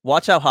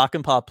 Watch how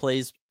Hakanpää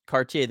plays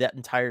Cartier that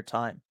entire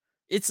time.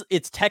 It's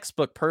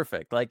textbook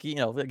perfect. Like,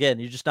 again,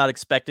 you're just not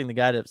expecting the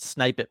guy to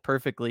snipe it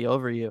perfectly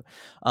over you.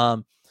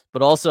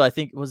 But also, I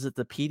think, was it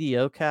the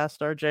PDO cast,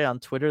 RJ, on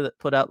Twitter that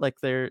put out like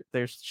their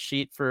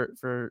sheet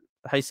for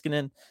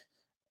Heiskanen?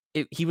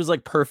 He was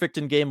like perfect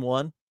in game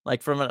one,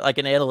 like from an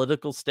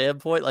analytical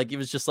standpoint. Like, he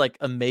was just like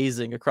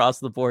amazing across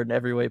the board in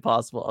every way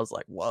possible. I was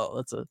like, whoa,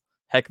 that's a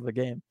heck of a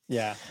game.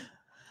 Yeah.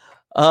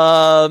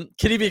 Can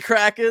he be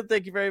Kraken?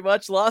 Thank you very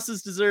much.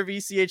 Losses deserve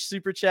ECH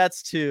super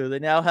chats too. They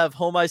now have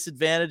home ice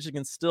advantage and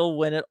can still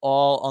win it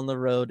all on the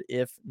road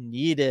if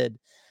needed.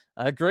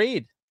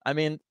 Agreed. I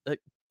mean,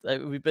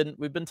 we've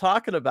been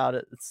talking about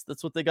it.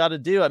 That's what they got to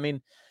do. I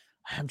mean,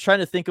 I'm trying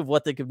to think of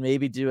what they could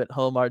maybe do at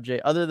home,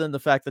 RJ, other than the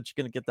fact that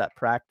you're going to get that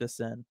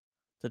practice in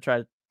to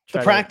try.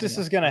 The practice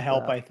is going to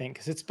help, I think,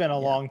 because it's been a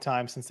long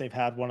time since they've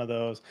had one of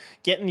those.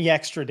 Getting the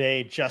extra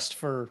day just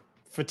for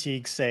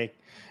fatigue's sake,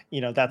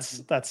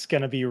 that's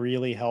going to be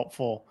really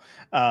helpful.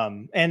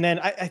 And then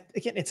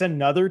again, it's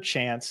another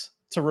chance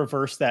to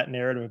reverse that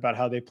narrative about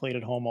how they played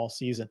at home all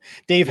season.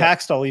 Dave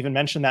Hackstall even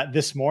mentioned that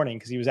this morning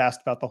because he was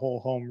asked about the whole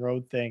home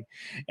road thing.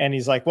 And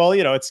he's like, well,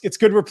 it's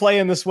good we're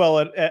playing this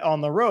well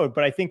on the road.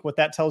 But I think what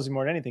that tells you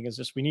more than anything is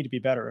just we need to be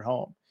better at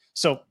home.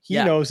 So he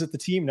knows it. The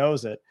team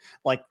knows it.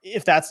 Like,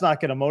 if that's not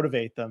going to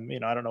motivate them,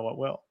 I don't know what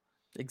will.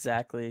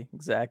 Exactly.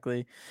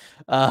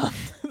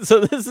 So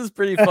this is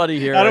pretty funny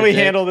here. How do we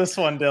handle this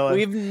one, Dylan?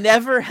 We've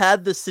never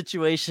had this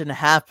situation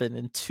happen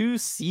in 2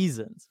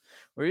 seasons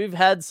we've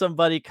had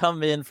somebody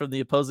come in from the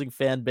opposing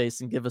fan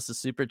base and give us a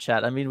super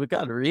chat. I mean, we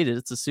got to read it.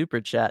 It's a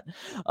super chat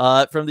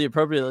from the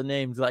appropriately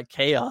named like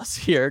Chaos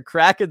here.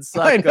 Kraken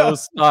suck, I go know.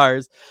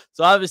 Stars.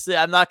 So obviously,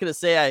 I'm not going to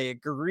say I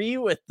agree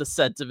with the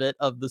sentiment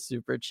of the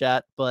super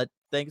chat, but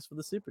thanks for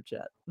the super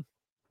chat.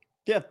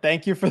 Yeah,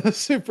 thank you for the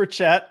super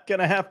chat.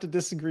 Gonna have to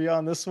disagree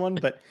on this one,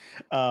 but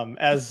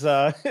as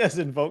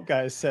Invoke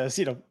Guys says,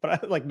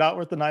 but I like not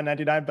worth the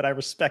 $9.99, but I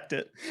respect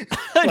it.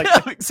 I Like,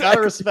 know, exactly.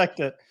 gotta respect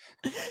it.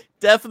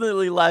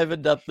 Definitely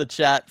livened up the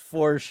chat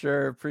for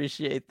sure.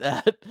 Appreciate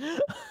that.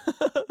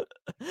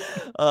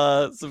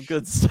 Some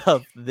good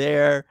stuff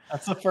there.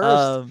 That's the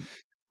first.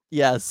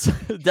 Yes,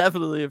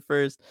 definitely at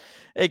first.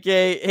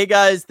 Okay, hey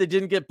guys, they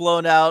didn't get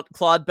blown out.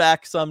 Clawed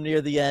back some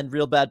near the end.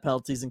 Real bad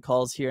penalties and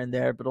calls here and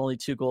there, but only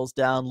 2 goals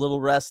down.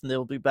 Little rest, and they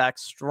will be back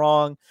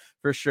strong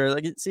for sure.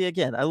 Like, see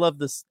again, I love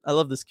this. I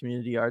love this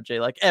community, RJ.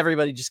 Like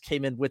everybody just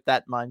came in with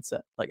that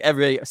mindset. Like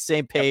everybody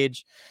same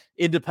page,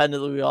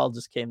 independently. We all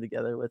just came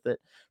together with it.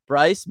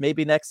 Bryce,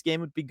 maybe next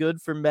game would be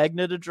good for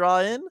Magna to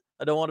draw in.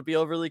 I don't want to be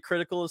overly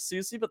critical of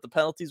Susie, but the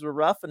penalties were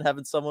rough, and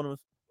having someone with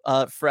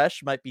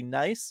fresh might be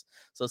nice.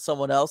 So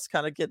someone else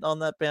kind of getting on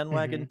that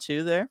bandwagon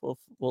too there.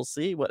 We'll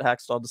see what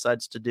Hackstall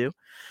decides to do.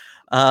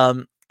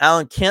 Alan,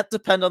 can't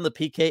depend on the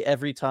PK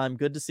every time.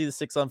 Good to see the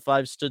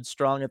 6-on-5 stood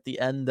strong at the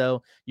end,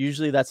 though.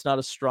 Usually that's not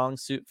a strong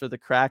suit for the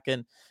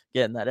Kraken.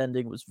 Again, that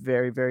ending was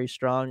very, very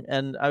strong.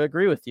 And I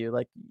agree with you.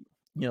 Like,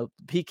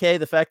 PK,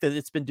 the fact that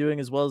it's been doing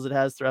as well as it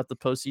has throughout the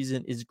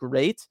postseason is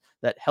great.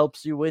 That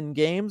helps you win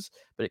games,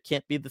 but it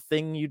can't be the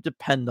thing you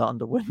depend on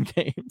to win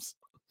games.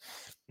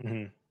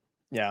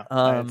 Yeah.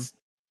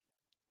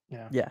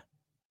 Yeah. Yeah.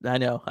 I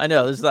know.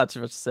 There's not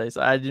too much to say,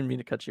 so I didn't mean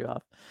to cut you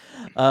off.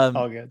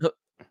 All good.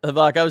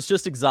 Havok, I was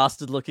just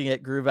exhausted looking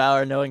at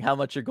Grubauer, knowing how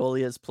much your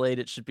goalie has played.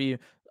 It should be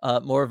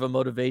more of a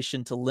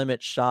motivation to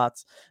limit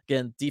shots.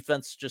 Again,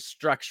 defense just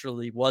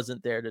structurally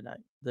wasn't there tonight.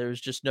 There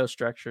was just no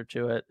structure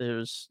to it. It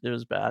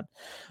was bad.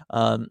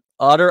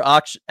 Otter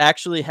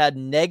actually had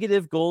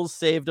negative goals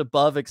saved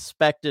above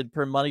expected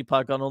per money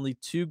puck on only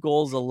 2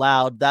 goals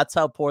allowed. That's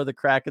how poor the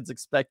Kraken's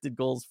expected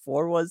goals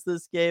for was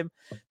this game.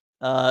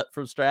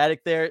 From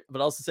Stratic there,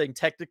 but also saying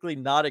technically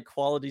not a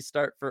quality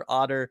start for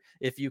Otter,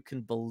 if you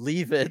can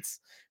believe it,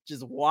 which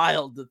is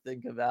wild to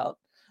think about.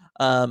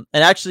 And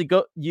actually,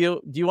 do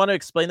you want to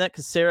explain that?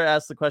 Because Sarah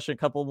asked the question a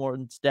couple more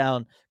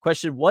down.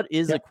 Question: what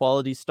is a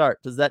quality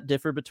start? Does that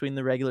differ between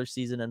the regular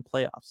season and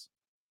playoffs?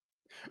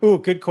 Oh,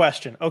 good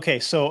question. Okay,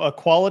 so a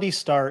quality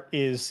start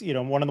is,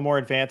 one of the more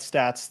advanced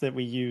stats that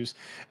we use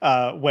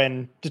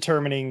when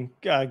determining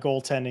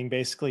goaltending,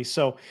 basically.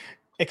 So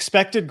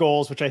expected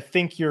goals, which I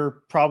think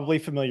you're probably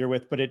familiar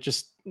with, but it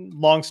just,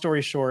 long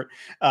story short,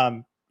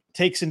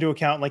 takes into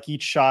account like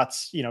each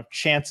shot's,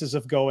 chances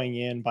of going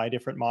in by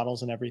different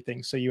models and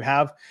everything. So you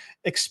have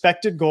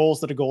expected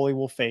goals that a goalie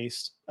will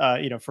face,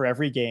 for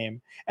every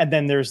game. And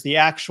then there's the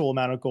actual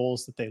amount of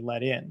goals that they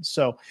let in.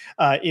 So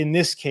in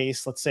this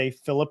case, let's say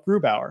Philip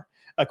Grubauer,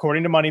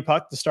 according to Money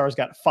Puck, the Stars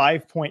got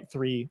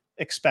 5.3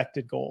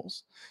 expected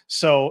goals.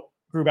 So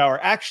Grubauer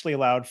actually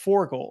allowed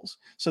 4 goals.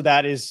 So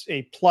that is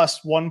a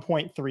plus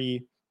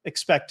 1.3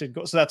 expected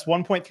goals. So that's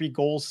 1.3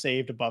 goals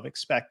saved above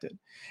expected.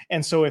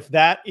 And so if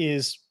that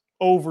is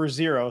over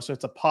 0, so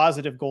it's a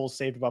positive goals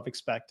saved above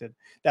expected,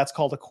 that's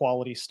called a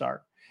quality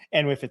start.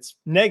 And if it's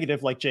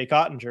negative, like Jake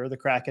Ottinger, the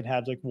Kraken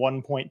had like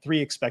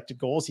 1.3 expected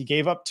goals. He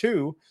gave up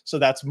 2, so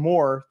that's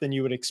more than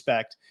you would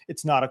expect.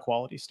 It's not a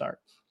quality start.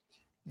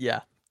 Yeah.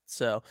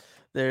 So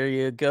there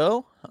you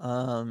go.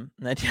 And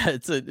yeah,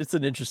 it's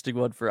an interesting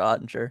one for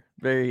Ottinger.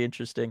 Very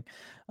interesting.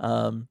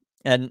 And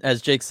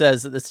as Jake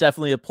says, it's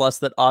definitely a plus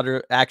that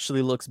Otter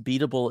actually looks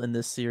beatable in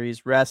this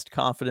series. Rest,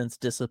 confidence,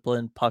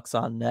 discipline, pucks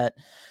on net.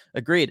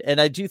 Agreed.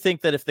 And I do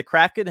think that if the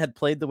Kraken had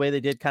played the way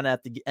they did kind of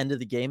at the end of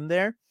the game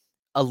there,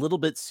 a little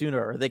bit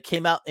sooner, or they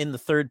came out in the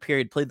third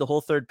period, played the whole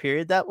third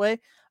period that way,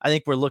 I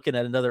think we're looking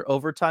at another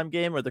overtime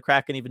game or the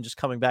Kraken even just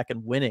coming back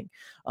and winning,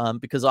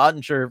 because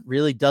Ottinger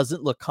really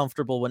doesn't look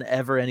comfortable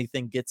whenever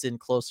anything gets in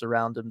close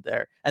around him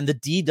there. And the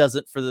D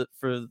doesn't for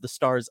the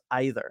Stars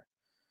either.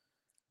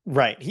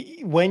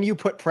 Right. When you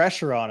put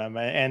pressure on him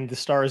and the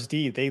Stars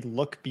D, they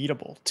look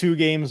beatable 2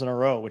 games in a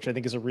row, which I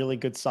think is a really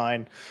good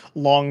sign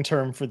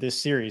long-term for this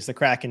series. The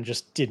Kraken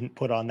just didn't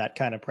put on that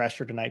kind of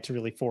pressure tonight to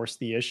really force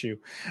the issue.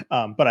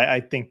 But I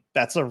think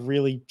that's a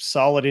really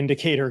solid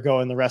indicator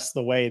going the rest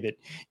of the way that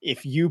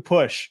if you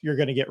push, you're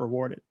going to get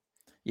rewarded.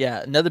 Yeah,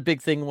 another big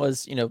thing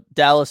was,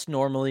 Dallas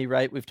normally,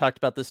 right? We've talked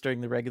about this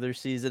during the regular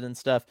season and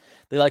stuff.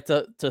 They like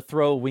to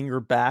throw a winger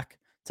back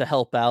to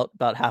help out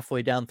about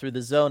halfway down through the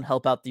zone,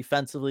 help out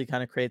defensively,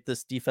 kind of create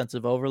this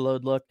defensive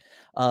overload look.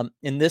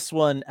 In this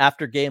one,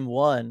 after game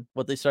 1,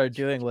 what they started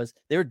doing was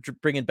they were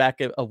bringing back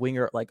a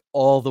winger like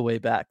all the way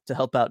back to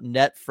help out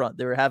net front.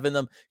 They were having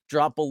them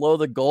drop below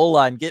the goal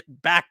line, get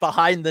back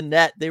behind the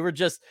net. They were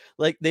just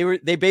like,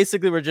 they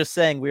basically were just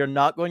saying, we are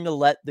not going to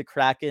let the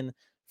Kraken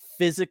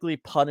physically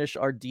punish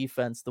our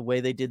defense the way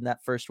they did in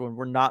that first one.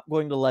 We're not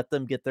going to let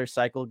them get their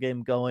cycle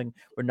game going.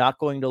 We're not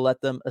going to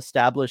let them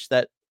establish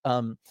that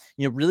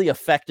really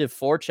effective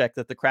forecheck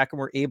that the Kraken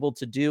were able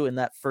to do in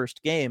that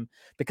first game,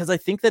 because I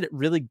think that it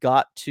really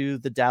got to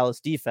the Dallas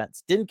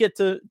defense. Didn't get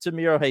to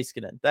Miro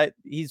Heiskanen. That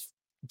he's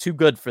too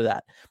good for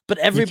that. But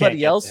You can't everybody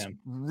get to else him.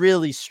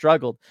 really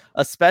struggled,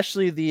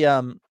 especially the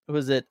I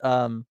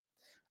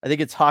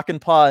think it's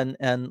Hockenpah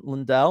and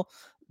Lindell.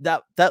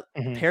 That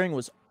Mhm. pairing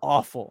was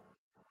awful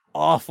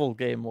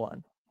game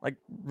one, like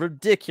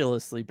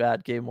ridiculously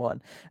bad game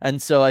one.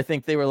 And so I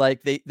think they were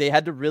like, they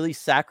had to really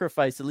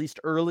sacrifice, at least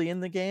early in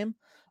the game,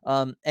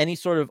 any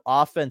sort of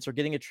offense or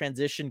getting a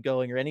transition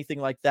going or anything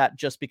like that,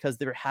 just because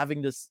they were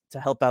having to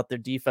help out their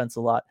defense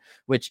a lot,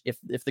 which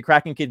if the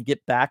Kraken can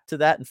get back to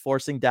that and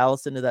forcing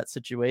Dallas into that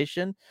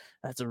situation,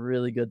 that's a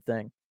really good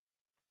thing.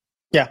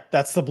 Yeah,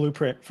 that's the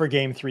blueprint for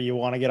game 3. You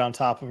want to get on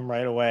top of them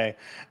right away.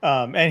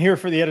 And here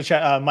for the other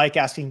chat, Mike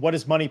asking, what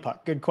is Money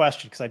Puck? Good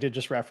question, because I did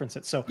just reference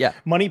it. So Yeah.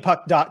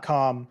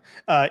 moneypuck.com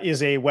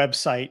is a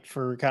website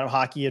for kind of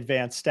hockey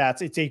advanced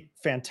stats. It's a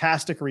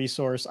fantastic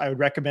resource. I would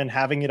recommend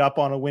having it up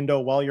on a window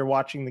while you're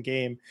watching the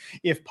game,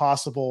 if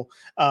possible.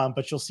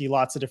 But you'll see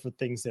lots of different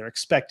things there.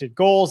 Expected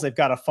goals. They've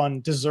got a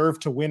fun deserve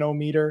to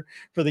win-o-meter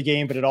for the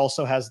game, but it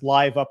also has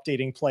live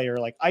updating player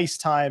like ice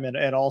time and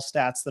all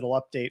stats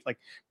that'll update like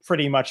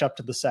pretty much up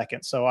to the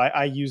second. So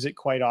I use it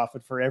quite often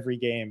for every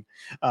game.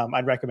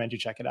 I'd recommend you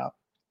check it out.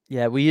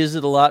 Yeah, we use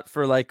it a lot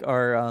for like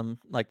our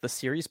like the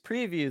series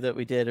preview that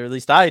we did, or at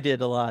least I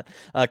did a lot,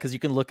 because you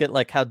can look at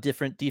like how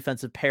different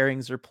defensive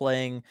pairings are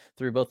playing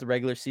through both the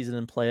regular season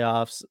and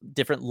playoffs,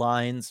 different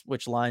lines,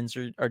 which lines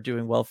are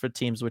doing well for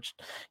teams, which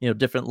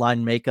different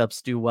line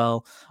makeups do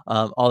well,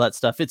 all that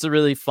stuff. It's a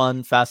really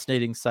fun,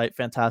 fascinating site,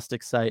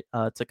 fantastic site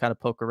to kind of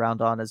poke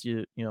around on as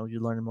you're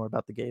learning more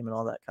about the game and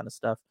all that kind of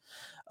stuff.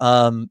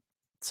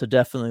 So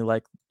definitely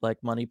like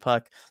Money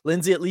Puck.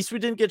 Lindsay, at least we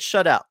didn't get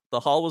shut out. The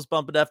Hall was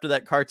bumping after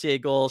that Cartier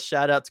goal.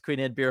 Shout out to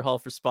Queen Anne Beer Hall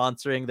for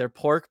sponsoring. Their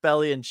pork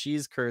belly and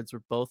cheese curds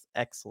were both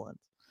excellent.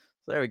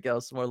 So there we go.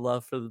 Some more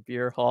love for the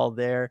Beer Hall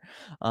there.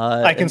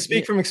 I can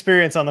speak from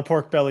experience on the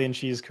pork belly and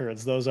cheese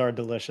curds. Those are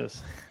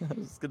delicious. I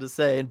was going to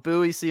say, and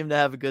Bowie seemed to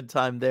have a good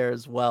time there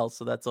as well.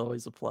 So that's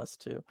always a plus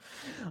too.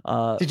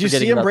 Did you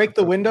see him break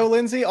the window,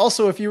 Lindsay?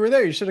 Also, if you were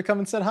there, you should have come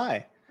and said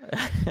hi.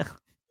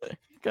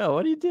 Go.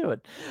 What are you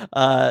doing?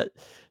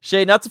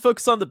 Shay, not to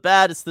focus on the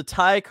bad, it's the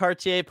Ty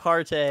Cartier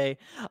Partey.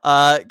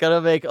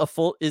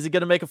 Is he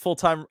gonna make a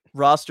full-time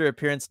roster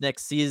appearance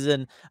next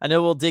season? I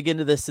know we'll dig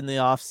into this in the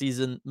off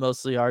season,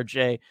 mostly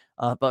RJ.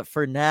 But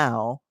for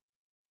now,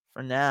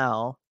 I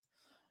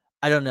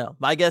don't know.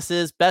 My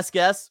best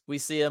guess, we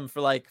see him for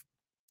like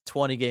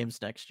 20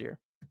 games next year.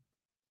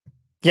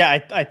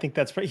 Yeah, I think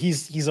that's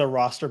he's a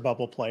roster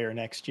bubble player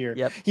next year.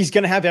 Yep. He's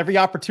going to have every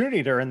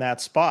opportunity to earn that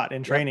spot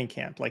in training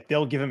camp. Like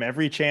they'll give him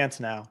every chance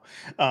now.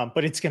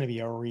 But it's going to be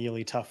a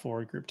really tough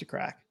forward group to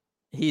crack.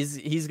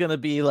 He's gonna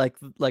be like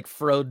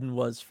Froden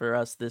was for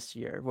us this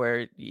year,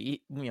 where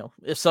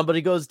if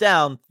somebody goes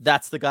down,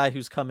 that's the guy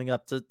who's coming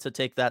up to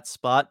take that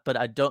spot. But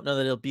I don't know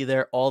that he'll be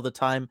there all the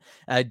time.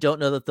 And I don't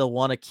know that they'll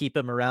want to keep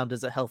him around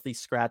as a healthy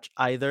scratch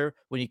either,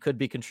 when he could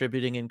be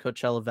contributing in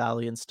Coachella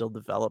Valley and still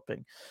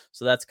developing.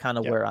 So that's kind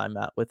of where I'm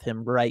at with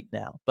him right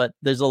now. But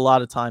there's a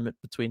lot of time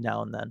between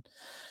now and then.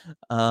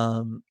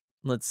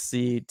 Let's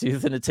see. Do you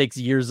think it takes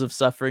years of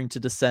suffering to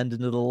descend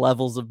into the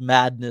levels of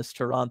madness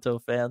Toronto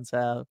fans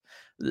have?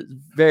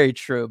 Very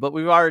true. But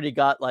we've already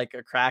got like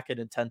a Kraken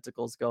and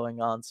tentacles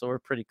going on, so we're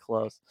pretty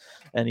close.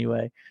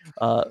 Anyway,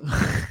 from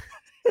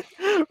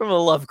a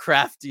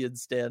Lovecraftian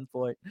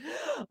standpoint.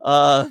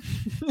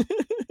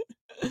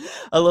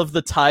 I love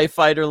the TIE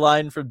fighter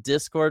line from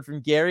Discord from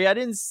Gary. I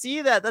didn't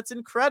see that. That's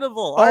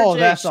incredible. Oh, RJ,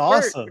 that's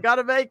awesome. We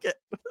gotta make it.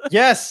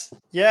 Yes.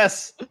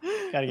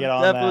 Gotta get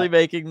on definitely that.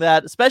 Making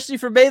that, especially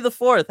for May the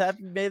 4th.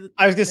 Happy May the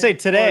I was gonna say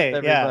today, 4th,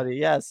 everybody.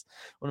 Yes,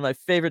 one of my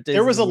favorite days.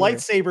 There was a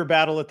lightsaber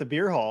battle at the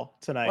beer hall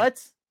tonight.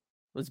 What?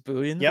 Was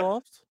Bowie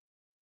involved? Yep.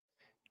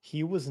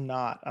 He was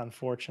not,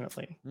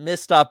 unfortunately.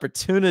 Missed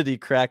opportunity,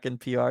 Kraken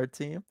PR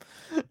team.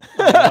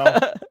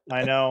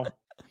 I know.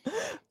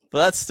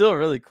 But that's still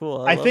really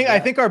cool. I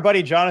think our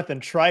buddy Jonathan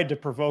tried to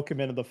provoke him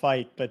into the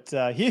fight, but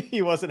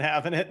he wasn't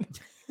having it.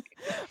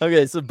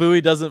 Okay, so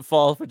Bowie doesn't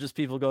fall for just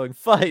people going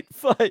fight.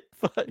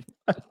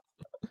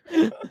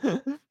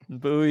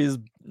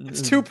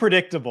 It's too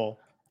predictable.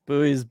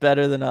 Bowie's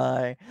better than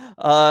I.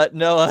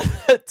 No,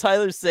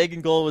 Tyler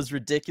Seguin goal was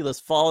ridiculous.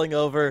 Falling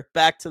over,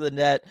 back to the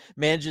net,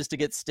 manages to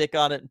get stick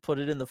on it and put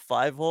it in the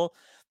 5-hole.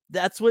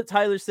 That's what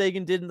Tyler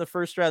Seguin did in the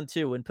first round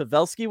too. When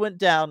Pavelski went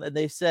down and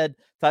they said,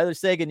 Tyler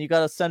Seguin, you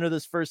got to center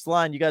this first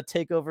line. You got to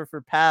take over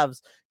for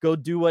Pavs. Go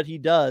do what he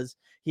does.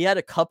 He had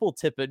a couple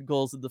tip-in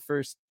goals in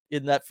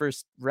that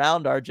first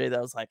round, RJ.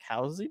 That was like,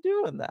 how is he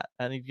doing that?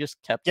 And he just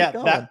kept it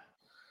going.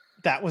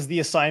 That was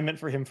the assignment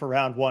for him for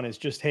round one, is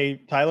just,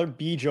 hey, Tyler,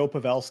 be Joe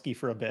Pavelski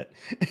for a bit.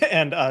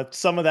 And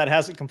some of that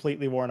hasn't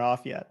completely worn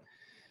off yet.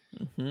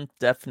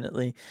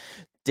 Definitely.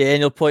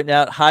 Daniel pointing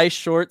out, high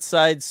short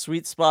side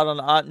sweet spot on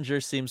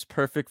Ottinger seems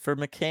perfect for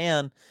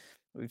McCann.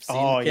 We've seen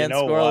McCann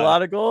score a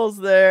lot of goals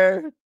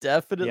there.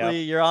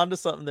 Definitely. You're onto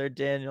something there,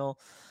 Daniel.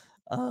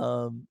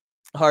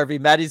 Harvey,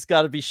 Maddie's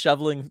got to be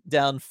shoveling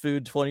down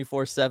food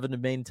 24/7 to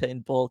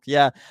maintain bulk.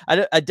 Yeah,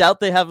 I doubt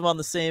they have him on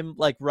the same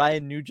like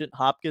Ryan Nugent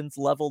Hopkins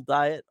level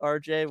diet,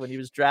 RJ, when he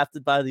was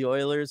drafted by the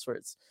Oilers, where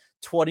it's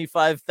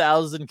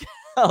 25,000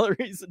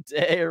 calories a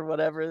day or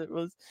whatever. It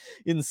was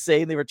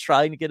insane. They were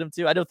trying to get him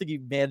to. I don't think he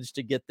managed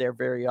to get there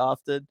very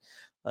often.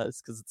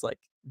 It's because it's like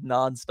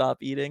nonstop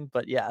eating,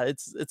 but yeah,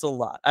 it's a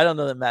lot. I don't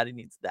know that Maddie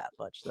needs that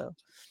much though.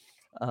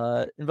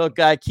 Invoke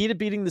guy, key to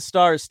beating the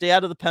Stars, stay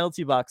out of the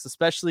penalty box,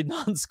 especially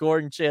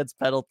non-scoring chance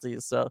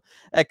penalties. So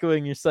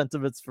echoing your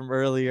sentiments from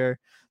earlier,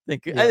 I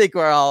think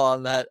we're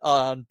all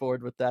on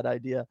board with that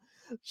idea.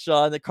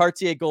 Sean, the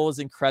Cartier goal was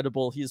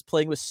incredible. He is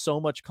playing with so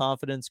much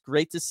confidence.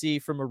 Great to see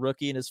from a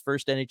rookie in his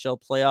first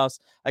NHL playoffs.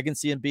 I can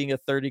see him being a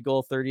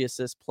 30-goal,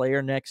 30-assist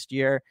player next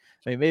year.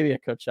 I mean, maybe a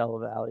Coachella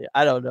Valley.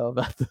 I don't know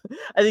about that.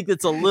 I think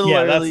that's a little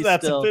early.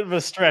 That's still. A bit of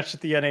a stretch at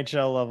the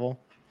NHL level.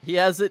 He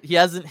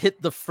hasn't hit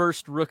the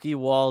first rookie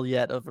wall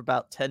yet of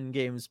about 10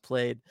 games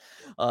played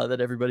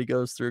that everybody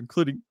goes through,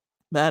 including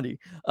Maddie.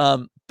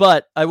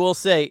 But I will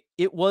say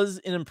it was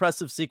an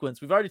impressive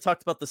sequence. We've already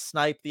talked about the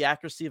snipe, the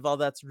accuracy of all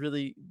that's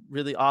really,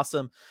 really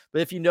awesome.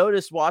 But if you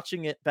notice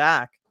watching it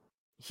back,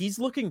 he's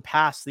looking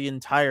past the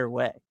entire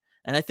way.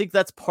 And I think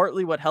that's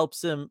partly what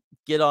helps him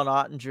get on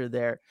Ottinger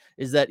there,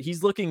 is that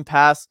he's looking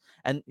past.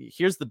 And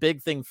here's the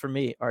big thing for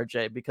me,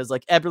 RJ, because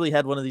like Eberle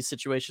had one of these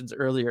situations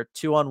earlier,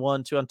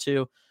 2-on-1,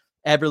 2-on-2.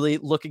 Eberle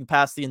looking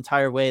past the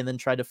entire way and then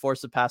tried to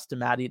force a pass to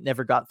Maddie. It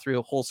never got through.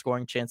 A whole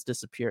scoring chance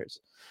disappears.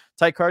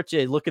 Ty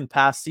Cartier looking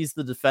past, sees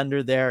the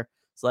defender there.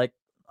 It's like,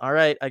 all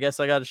right, I guess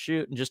I got to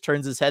shoot, and just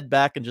turns his head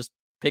back and just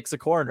picks a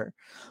corner.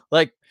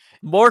 Like,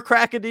 more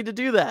Kraken need to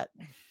do that.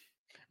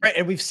 Right,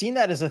 and we've seen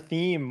that as a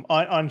theme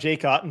on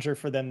Jake Ottinger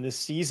for them this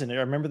season. I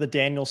remember the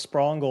Daniel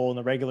Sprong goal in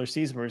the regular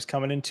season where he's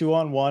coming in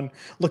 2-on-1,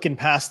 looking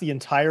past the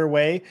entire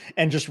way,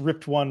 and just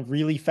ripped one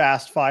really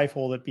fast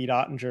 5-hole that beat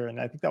Ottinger. And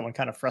I think that one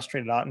kind of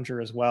frustrated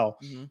Ottinger as well.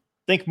 Mm-hmm.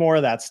 Think more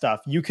of that stuff.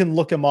 You can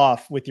look him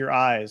off with your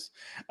eyes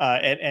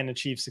and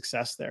achieve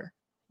success there.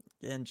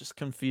 And just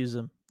confuse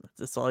him.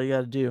 That's all you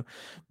got to do.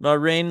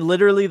 Rain,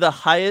 literally their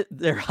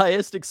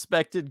highest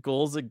expected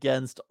goals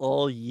against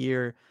all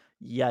year.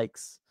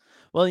 Yikes.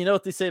 Well, you know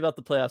what they say about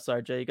the playoffs,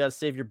 RJ. You got to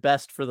save your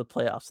best for the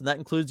playoffs, and that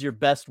includes your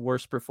best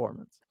worst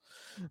performance.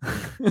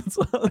 That's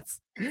the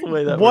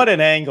way that works.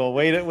 An angle.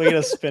 Way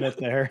to spin it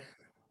there.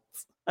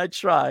 I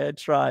try.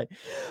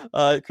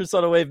 Chris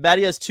on a wave.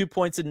 Maddie has 2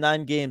 points in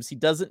 9 games. He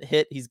doesn't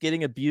hit. He's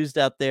getting abused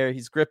out there.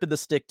 He's gripping the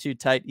stick too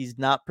tight. He's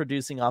not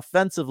producing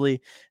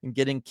offensively and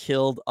getting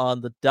killed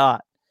on the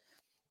dot.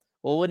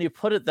 Well, when you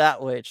put it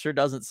that way, it sure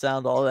doesn't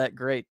sound all that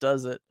great,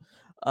 does it?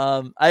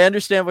 I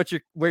understand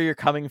where you're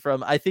coming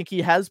from. I think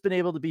he has been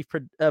able to be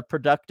a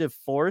productive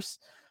force,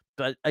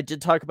 but I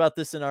did talk about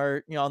this in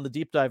our, on the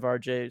deep dive,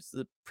 RJ. It's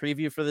the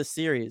preview for this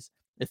series.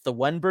 If the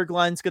Wenberg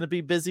line's going to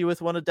be busy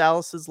with one of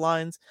Dallas's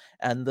lines,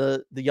 and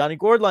the Yanni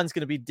Gourde line's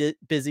going to be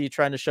busy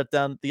trying to shut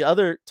down the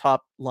other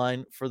top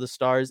line for the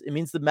Stars, it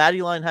means the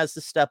Maddie line has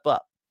to step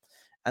up.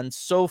 And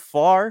so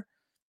far,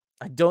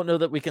 I don't know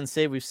that we can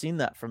say we've seen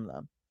that from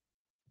them.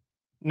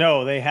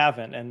 No, they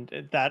haven't.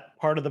 And that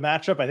part of the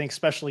matchup, I think,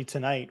 especially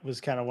tonight, was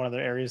kind of one of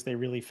the areas they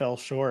really fell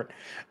short.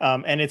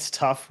 And it's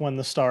tough when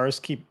the Stars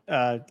keep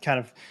kind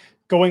of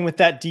going with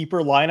that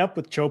deeper lineup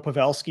with Joe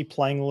Pavelski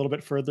playing a little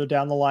bit further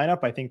down the lineup.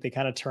 I think they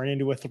kind of turn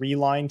into a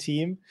 3-line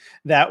team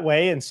that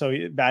way. And so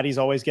Maddie's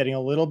always getting a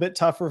little bit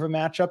tougher of a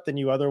matchup than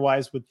you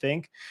otherwise would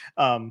think.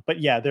 But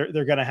yeah,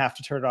 they're going to have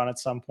to turn it on at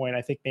some point.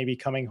 I think maybe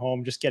coming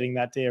home, just getting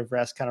that day of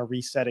rest, kind of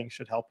resetting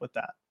should help with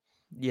that.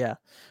 Yeah,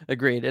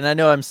 agreed. And I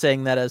know I'm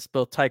saying that as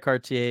both Ty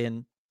Cartier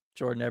and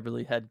Jordan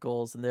Eberle had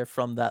goals and they're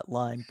from that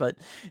line, but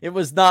it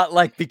was not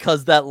like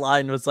because that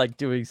line was like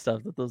doing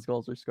stuff that those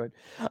goals were scored.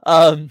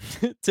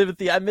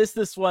 Timothy, I missed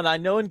this one. I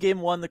know in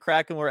game 1, the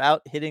Kraken were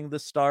out hitting the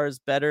Stars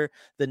better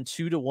than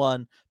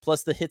 2-1.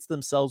 Plus the hits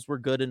themselves were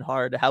good and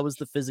hard. How was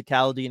the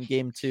physicality in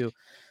game 2?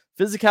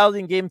 Physicality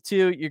in game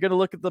 2, you're going to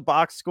look at the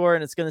box score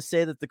and it's going to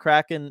say that the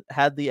Kraken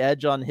had the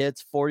edge on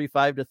hits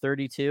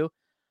 45-32.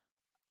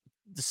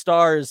 The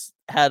Stars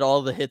had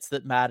all the hits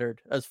that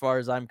mattered as far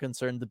as I'm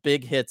concerned. The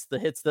big hits, the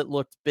hits that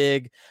looked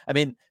big. I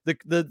mean,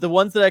 the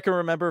ones that I can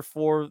remember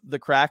for the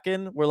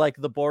Kraken were like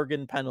the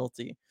Borgen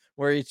penalty,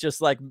 where he's just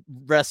like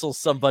wrestles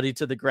somebody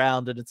to the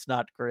ground and it's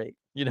not great.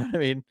 You know what I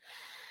mean?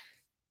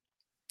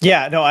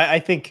 Yeah, no, I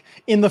think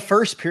in the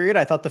first period,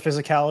 I thought the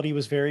physicality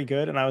was very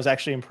good, and I was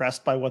actually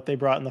impressed by what they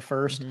brought in the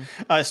first,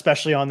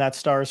 especially on that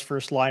Stars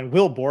first line.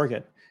 Will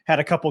Borgen had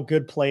a couple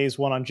good plays,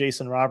 one on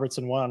Jason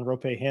Robertson, one on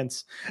Rope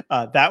Hintz.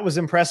 That was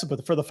impressive.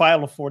 But for the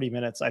final 40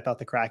 minutes, I thought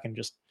the Kraken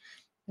just,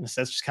 in a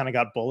sense, just kind of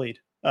got bullied.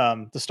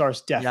 The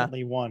Stars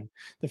definitely won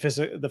the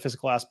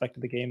physical aspect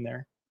of the game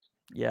there.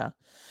 Yeah.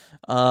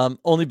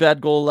 Only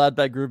bad goal allowed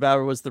by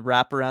Grubauer was the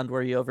wraparound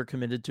where he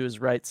overcommitted to his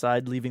right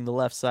side, leaving the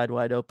left side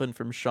wide open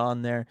from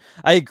Sean there.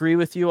 I agree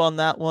with you on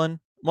that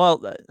one.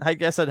 Well, I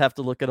guess I'd have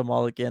to look at them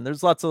all again.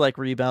 There's lots of like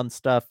rebound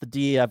stuff. The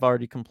D I've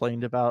already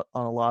complained about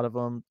on a lot of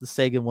them. The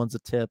Sagan one's a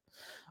tip.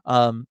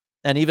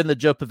 And even the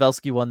Joe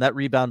Pavelski one, that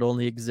rebound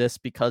only exists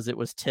because it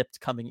was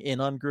tipped coming in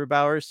on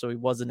Grubauer, so he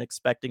wasn't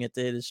expecting it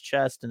to hit his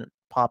chest, and it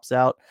pops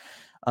out.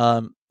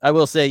 I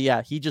will say,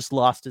 yeah, he just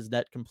lost his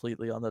net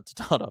completely on the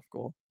Tadonov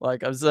goal.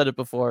 Like I've said it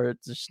before,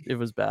 it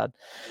was bad.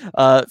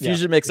 Yeah,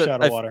 Fusion makes fish it.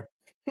 out of water.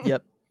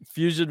 Yep.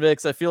 Fusion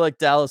mix. I feel like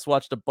Dallas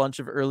watched a bunch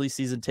of early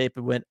season tape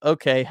and went,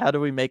 okay, how do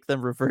we make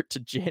them revert to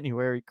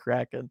January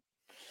Kraken?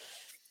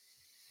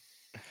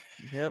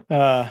 Yep.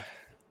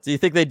 Do you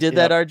think they did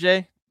that,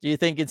 RJ? Do you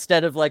think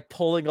instead of like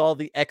pulling all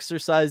the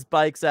exercise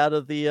bikes out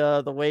of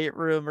the weight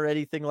room or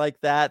anything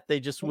like that, they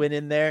just went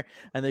in there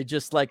and they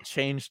just like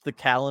changed the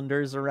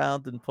calendars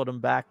around and put them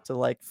back to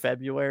like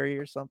February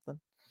or something?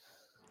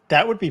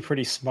 That would be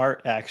pretty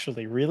smart,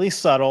 actually. Really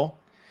subtle.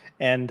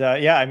 And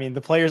yeah, I mean,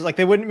 the players, like,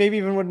 they wouldn't maybe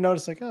even wouldn't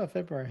notice, like, oh,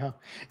 February, huh?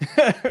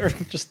 Or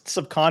just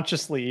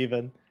subconsciously,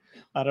 even.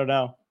 I don't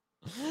know.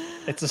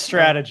 It's a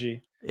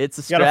strategy. It's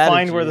a You got to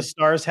find where the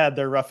strategy. Stars had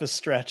their roughest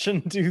stretch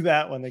and do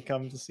that when they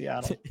come to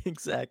Seattle.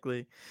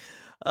 Exactly.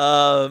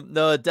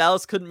 No,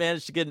 Dallas couldn't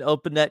manage to get an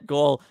open net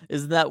goal.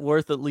 Isn't that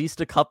worth at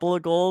least a couple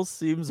of goals?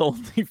 Seems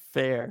only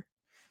fair.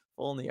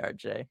 Only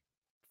RJ.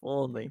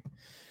 Only.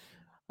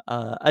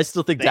 I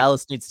still think They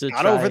Dallas needs to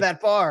got try. over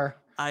that bar.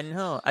 I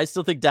know. I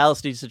still think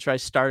Dallas needs to try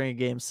starting a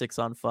game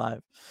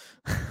 6-on-5.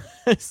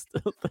 I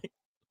still think.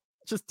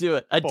 Just do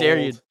it. I dare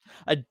you.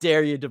 I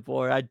dare you,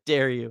 DeBoer. I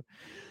dare you.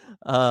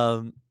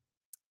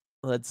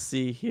 Let's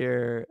see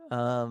here.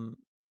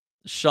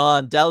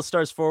 Sean, Dallas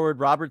Stars forward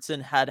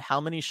Robertson had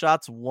how many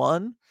shots?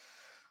 1.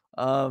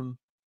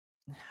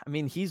 I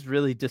mean, he's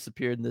really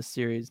disappeared in this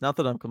series. Not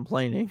that I'm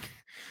complaining.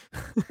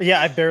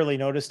 Yeah, I barely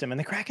noticed him. And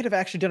the Kraken have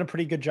actually done a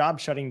pretty good job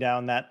shutting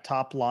down that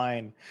top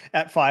line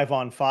at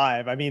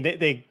 5-on-5. I mean,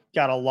 they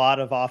got a lot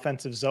of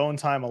offensive zone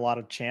time, a lot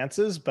of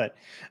chances, but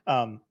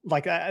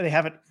they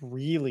haven't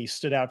really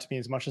stood out to me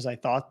as much as I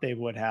thought they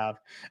would have.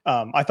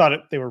 I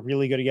thought they were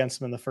really good against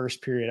them in the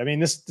first period. I mean,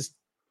 this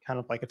kind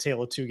of like a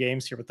tale of two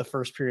games here with the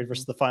first period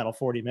versus the final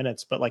 40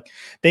 minutes, but like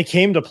they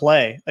came to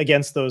play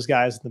against those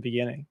guys in the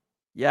beginning.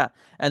 Yeah.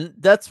 And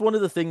that's one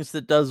of the things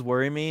that does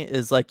worry me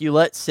is like you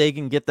let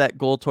Sagan get that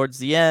goal towards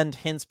the end.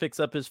 Hintz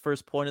picks up his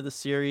first point of the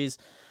series.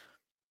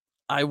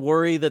 I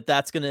worry that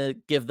that's going to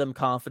give them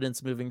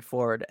confidence moving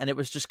forward. And it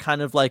was just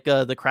kind of like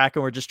the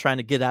Kraken were just trying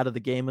to get out of the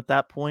game at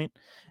that point.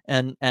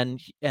 And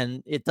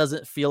it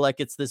doesn't feel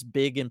like it's this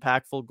big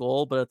impactful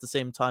goal, but at the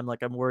same time,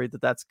 like I'm worried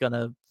that that's going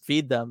to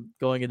feed them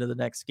going into the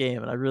next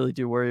game. And I really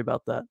do worry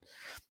about that.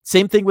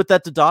 Same thing with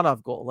that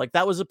Dodonov goal. Like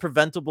that was a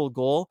preventable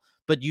goal,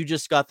 but you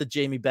just got the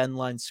Jamie Benn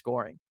line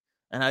scoring.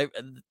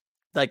 And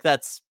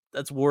that's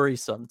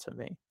worrisome to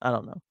me. I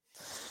don't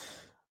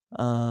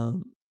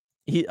know.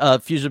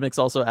 Fusion Mix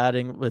also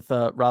adding with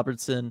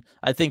Robertson.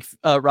 I think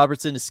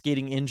Robertson is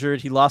skating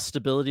injured. He lost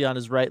stability on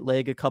his right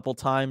leg a couple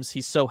times.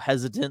 He's so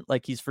hesitant,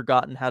 like he's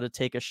forgotten how to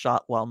take a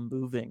shot while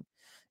moving.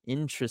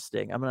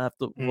 Interesting.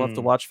 We'll have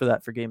to watch for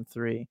that for game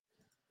 3.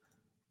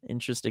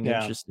 Interesting.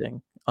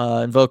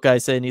 And Vote Guy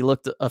saying he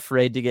looked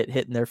afraid to get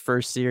hit in their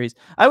first series.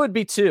 I would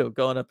be too,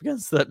 going up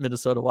against that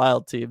Minnesota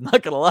Wild team.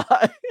 Not gonna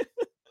lie.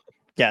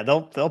 Yeah,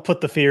 they'll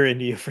put the fear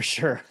into you for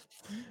sure.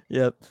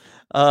 Yep.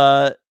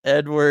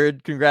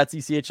 Edward, congrats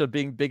ECH on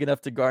being big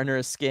enough to garner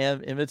a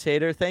scam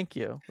imitator. Thank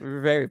you.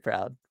 We're very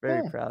proud.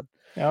 Very proud.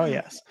 Oh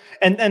yes.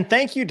 And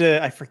thank you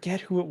to, I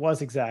forget who it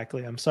was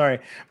exactly. I'm sorry,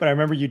 but I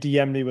remember you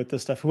DM'd me with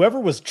this stuff. Whoever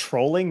was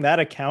trolling that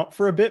account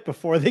for a bit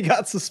before they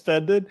got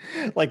suspended,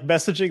 like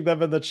messaging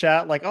them in the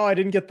chat, like, oh, I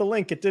didn't get the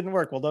link. It didn't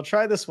work. Well, they'll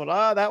try this one.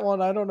 That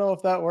one, I don't know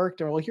if that worked.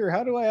 Or well, here,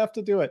 how do I have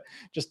to do it?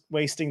 Just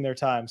wasting their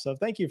time. So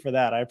thank you for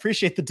that. I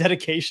appreciate the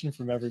dedication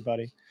from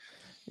everybody.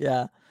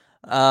 Yeah.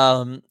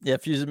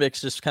 Fusion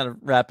Mix just kind of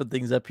wrapping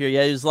things up here.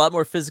 Yeah, he was a lot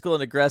more physical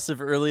and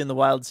aggressive early in the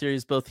Wild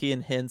series. Both he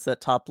and Hintz, that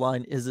top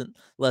line isn't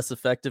less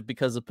effective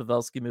because of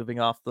Pavelski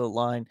moving off the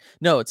line.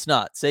 No, it's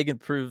not. Sagan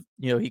proved,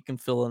 he can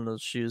fill in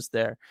those shoes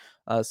there.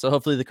 So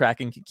hopefully the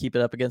Kraken can keep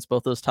it up against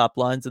both those top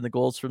lines, and the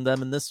goals from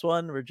them in this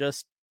one were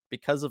just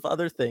because of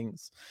other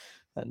things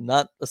and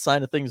not a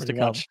sign of things to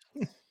come.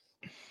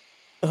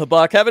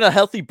 Bach, having a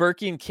healthy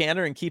Berkey and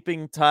Canner and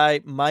keeping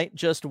tie might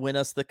just win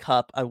us the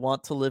cup. I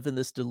want to live in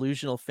this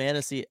delusional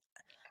fantasy.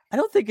 I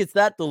don't think it's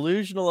that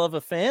delusional of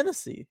a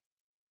fantasy.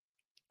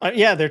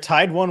 Yeah, they're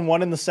tied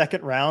 1-1 in the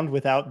second round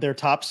without their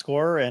top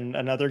scorer and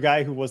another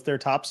guy who was their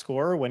top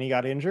scorer when he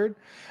got injured.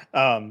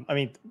 I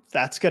mean,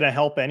 that's going to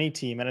help any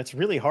team, and it's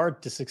really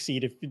hard to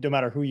succeed no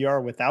matter who you are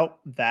without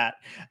that.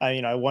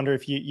 I wonder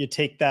if you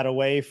take that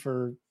away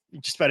for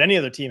just about any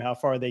other team, how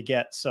far they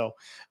get. So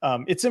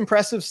it's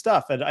impressive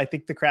stuff. And I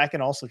think the Kraken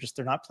also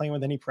they're not playing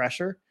with any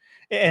pressure.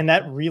 And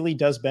that really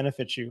does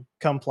benefit you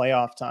come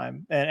playoff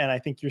time. And I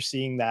think you're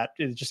seeing that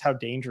just how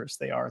dangerous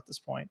they are at this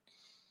point.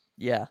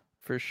 Yeah,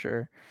 for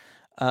sure.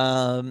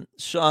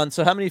 Sean,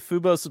 so how many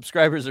Fubo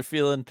subscribers are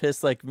feeling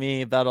pissed like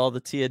me about all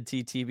the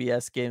TNT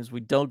TBS games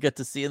we don't get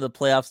to see in the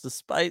playoffs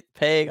despite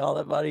paying all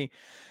that money?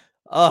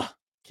 Oh,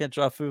 can't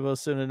draw Fubo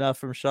soon enough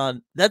from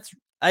Sean.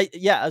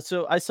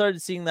 So I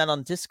started seeing that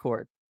on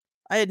Discord.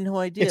 I had no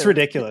idea. It's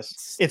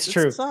ridiculous. It's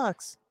true.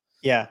 Sucks.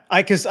 Yeah,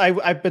 because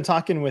I've been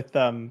talking with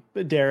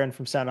Darren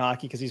from Sound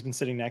Hockey because he's been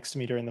sitting next to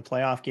me during the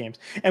playoff games,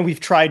 and we've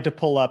tried to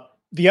pull up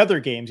the other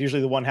games,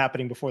 usually the one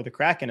happening before the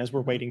Kraken, as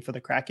we're waiting for the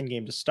Kraken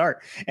game to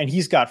start. And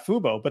he's got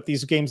Fubo, but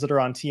these games that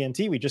are on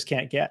TNT, we just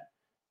can't get.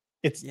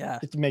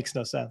 It makes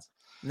no sense.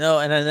 No,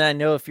 and then I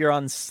know if you're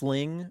on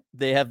Sling,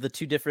 they have the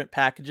two different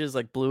packages,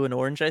 like blue and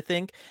orange, I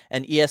think,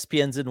 and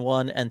ESPN's in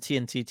one and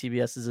TNT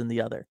TBS is in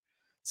the other.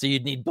 So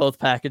you'd need both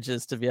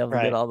packages to be able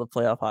to get all the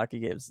playoff hockey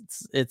games.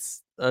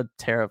 It's a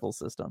terrible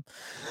system.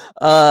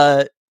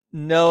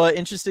 Noah,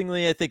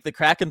 interestingly, I think the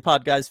Kraken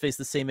pod guys face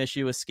the same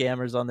issue with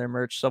scammers on their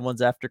merch.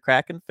 Someone's after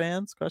Kraken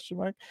fans? ?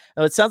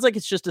 Oh, it sounds like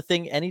it's just a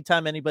thing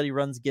anytime anybody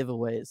runs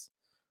giveaways.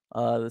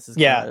 This is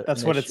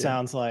that's what it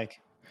sounds like.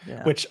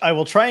 Yeah. Which I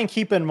will try and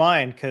keep in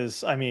mind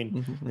because, I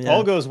mean, if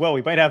all goes well,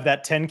 we might have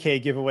that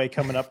 10K giveaway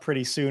coming up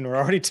pretty soon. We're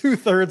already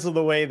 2/3 of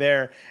the way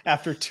there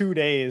after 2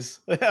 days,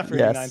 after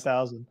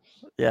 89,000.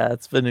 Yeah,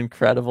 it's been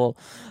incredible.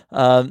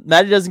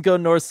 Matty doesn't go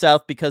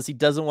north-south because he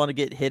doesn't want to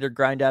get hit or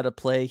grind out of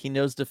play. He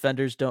knows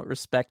defenders don't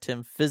respect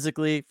him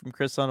physically. From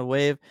Chris on a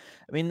Wave.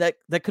 I mean, that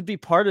could be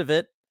part of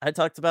it. I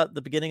talked about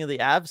the beginning of the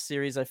Avs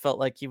series. I felt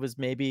like he was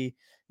maybe,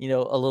 a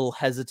little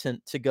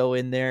hesitant to go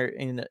in there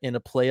in a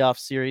playoff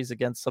series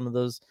against some of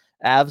those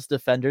Avs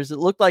defenders. It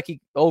looked like he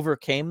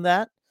overcame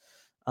that.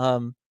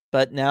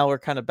 But now we're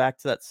kind of back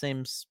to that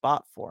same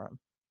spot for him.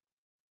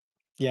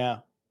 Yeah.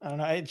 I don't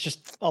know. It's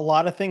just a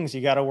lot of things you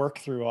got to work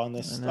through on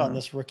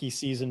this rookie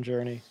season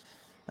journey.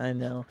 I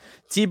know.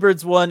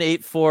 T-Birds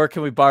 184.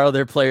 Can we borrow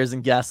their players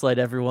and gaslight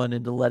everyone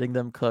into letting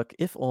them cook?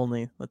 If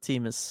only. The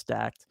team is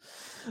stacked.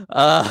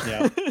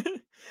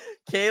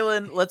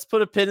 Kalen, let's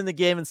put a pin in the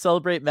game and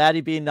celebrate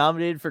Maddie being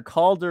nominated for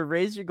Calder.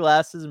 Raise your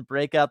glasses and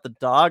break out the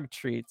dog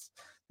treats.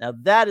 Now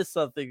that is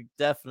something to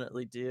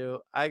definitely do.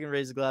 I can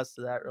raise a glass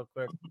to that real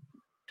quick.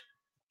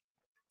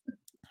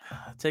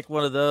 Take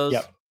one of those.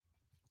 Yep.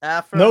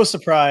 Afra, no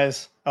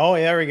surprise. Oh,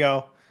 there we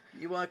go.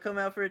 You want to come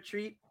out for a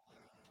treat?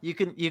 You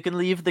can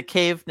leave the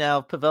cave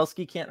now.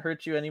 Pavelski can't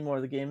hurt you anymore.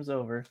 The game's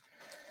over.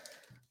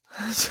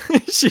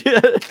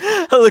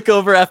 I look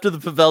over after the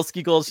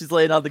Pavelski goal. She's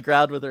laying on the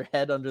ground with her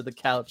head under the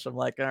couch. I'm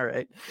like, all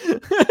right.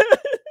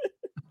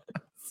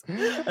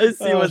 I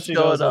see what's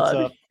going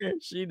on.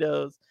 She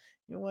knows.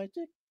 You want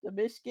the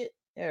biscuit?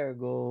 There we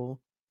go.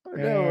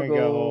 There we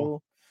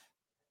go.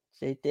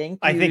 Say thank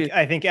you.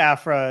 I think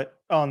Afra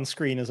on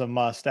screen is a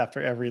must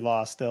after every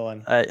loss,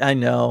 Dylan. I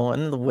know,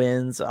 and the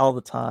wins all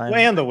the time.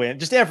 And the win,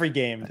 just every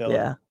game, Dylan.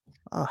 Yeah.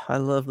 Oh, I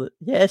love it.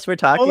 Yes, we're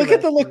talking. Oh, look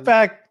at the look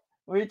back.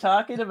 We're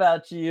talking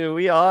about you.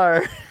 We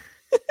are.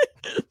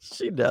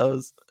 She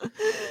knows.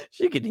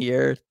 She can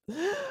hear.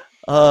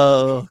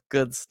 Oh,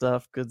 good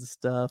stuff. Good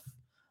stuff.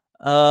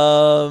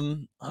 All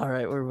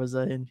right, where was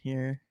I in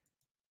here?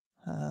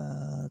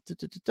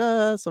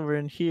 Somewhere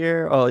in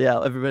here. Oh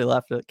yeah, everybody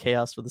laughed at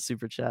Chaos for the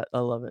super chat. I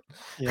love it.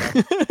 Yeah.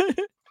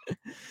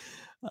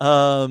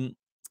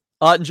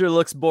 Ottinger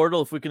looks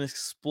Bortle. If we can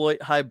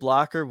exploit high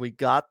blocker, we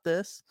got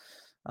this.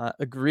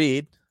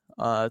 Agreed.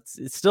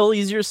 It's still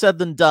easier said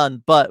than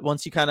done, but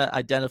once you kind of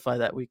identify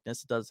that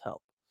weakness, it does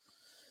help.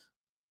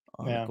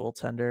 On the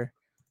goaltender,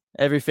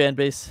 every fan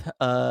base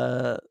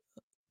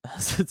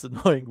it's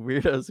annoying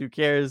weirdos. Who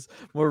cares?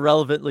 More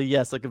relevantly,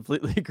 yes, I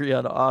completely agree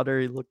on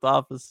Otter. He looked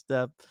off a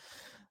step.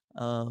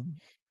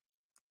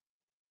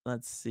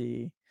 Let's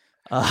see.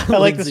 I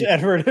like this,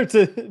 Edward,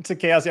 to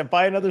Chaos. Yeah,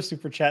 buy another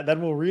super chat.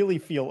 Then we'll really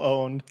feel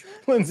owned.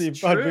 Lindsay,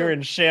 but we're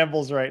in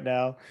shambles right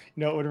now.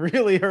 It would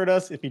really hurt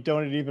us if he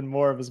donated even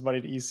more of his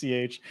money to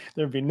ECH.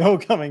 There'd be no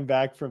coming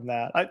back from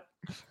that.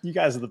 You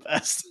guys are the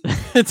best.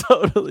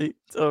 Totally.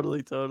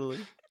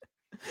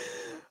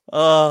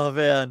 Oh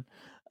man.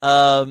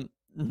 All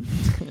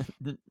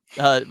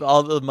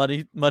the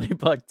money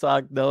buck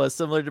talk, Noah,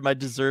 similar to my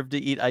deserve to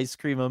eat ice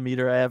cream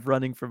meter I have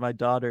running for my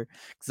daughter.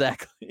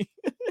 Exactly.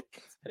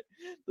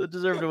 The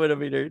deserve to win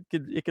meter.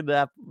 It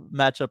can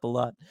match up a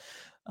lot.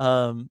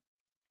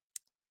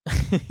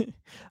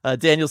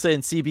 Daniel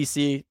saying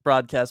CBC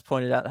broadcast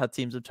pointed out how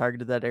teams have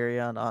targeted that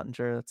area on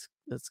Ottinger.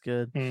 That's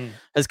good.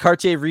 Has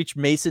Cartier reached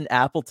Mason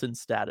Appleton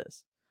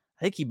status?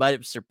 I think he might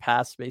have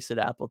surpassed Mason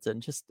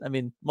Appleton.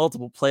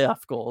 Multiple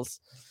playoff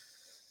goals.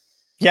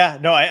 Yeah,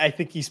 no, I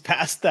think he's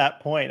past that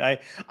point.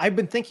 I've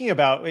been thinking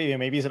about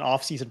maybe as an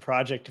off-season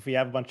project, if we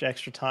have a bunch of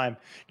extra time,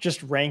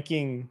 just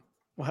ranking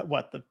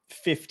the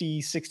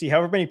 50, 60,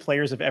 however many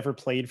players have ever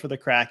played for the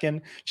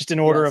Kraken, just in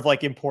order of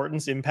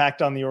importance,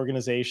 impact on the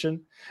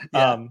organization.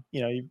 Yeah.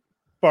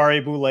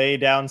 Barry Boulay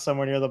down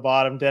somewhere near the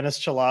bottom, Dennis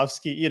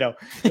Chalovsky,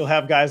 you'll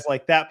have guys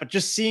like that, but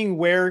just seeing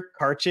where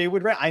Cartier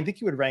would rank, I think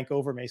he would rank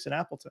over Mason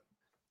Appleton.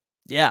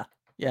 Yeah.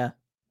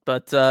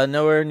 But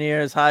nowhere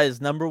near as high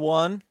as number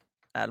one,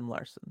 Adam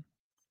Larson.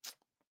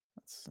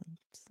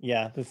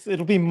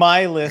 It'll be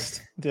my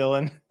list,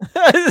 Dylan.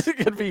 This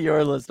could be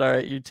your list. All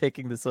right, you're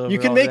taking this over. You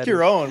can make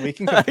your own. We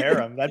can compare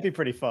them. That'd be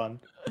pretty fun.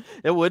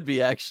 It would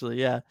be,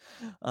 actually, yeah.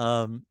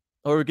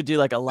 Or we could do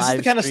like a live. This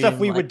is the kind of stuff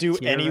we would do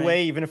tier anyway,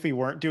 rank. Even if we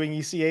weren't doing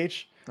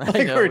ECH.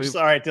 I know,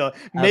 all right, Dylan.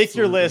 Make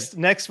your list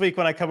next week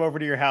when I come over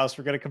to your house.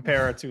 We're gonna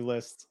compare our two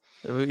lists.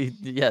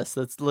 Yes,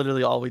 that's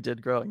literally all we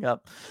did growing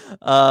up.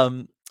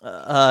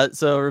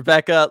 So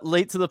Rebecca,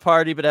 late to the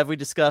party, but have we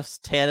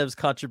discussed Tanev's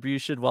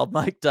contribution while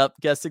mic'd up,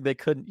 guessing they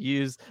couldn't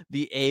use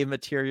the A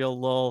material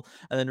lol.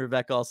 And then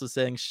Rebecca also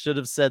saying, should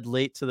have said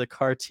late to the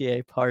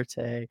Cartier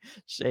party.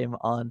 Shame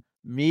on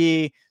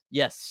me.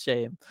 Yes,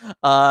 shame.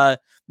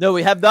 No,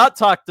 we have not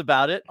talked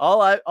about it.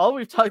 All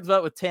we've talked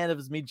about with Tanev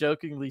is me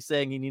jokingly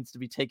saying he needs to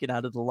be taken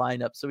out of the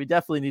lineup. So we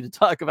definitely need to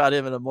talk about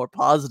him in a more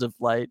positive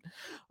light.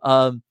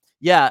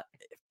 Yeah,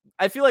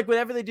 I feel like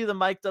whenever they do the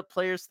mic'd up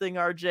players thing,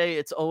 RJ,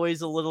 it's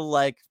always a little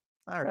like,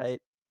 all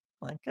right,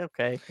 like,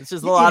 okay. It's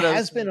just a It lot of,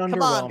 has been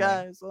come on, underwhelming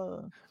guys.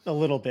 a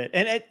little bit,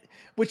 and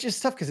which is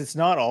tough because it's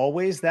not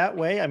always that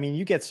way. I mean,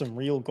 you get some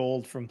real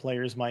gold from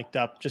players mic'd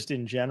up just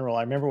in general.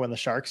 I remember when the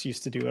Sharks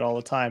used to do it all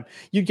the time.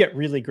 You'd get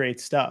really great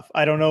stuff.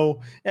 I don't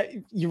know.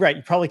 You're right.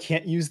 You probably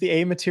can't use the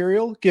A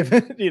material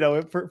given,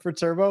 for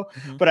Turbo.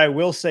 Mhm. But I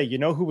will say,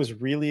 who was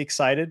really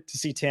excited to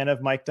see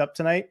Tanev mic'd up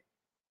tonight?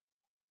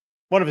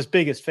 One of his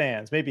biggest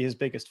fans, maybe his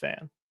biggest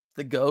fan,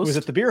 The who was at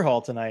Ghost? the beer hall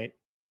tonight.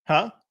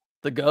 Huh?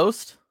 The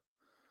Ghost?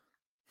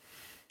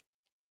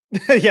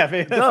 Yeah,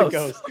 maybe The that's the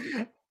Ghost.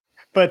 Ghost.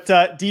 But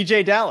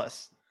DJ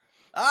Dallas.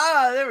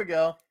 There we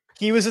go.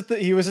 He was at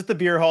the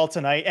beer hall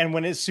tonight,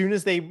 and as soon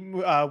as they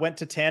went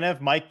to Tanev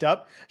mic'd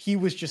up, he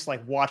was just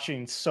like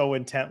watching so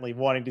intently,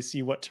 wanting to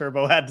see what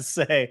Turbo had to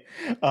say.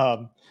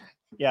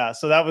 Yeah,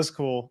 so that was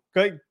cool.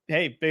 Good.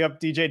 Hey, big up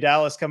DJ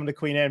Dallas coming to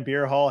Queen Anne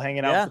Beer Hall,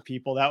 hanging out with the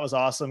people. That was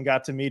awesome.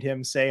 Got to meet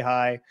him, say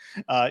hi,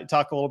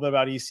 talk a little bit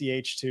about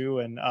ECH too,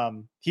 and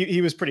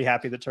he was pretty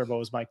happy that Turbo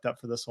was mic'd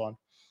up for this one.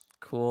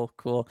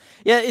 Cool.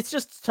 Yeah, it's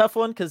just a tough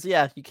one because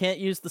you can't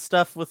use the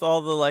stuff with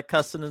all the like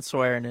cussing and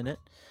swearing in it,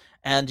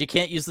 and you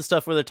can't use the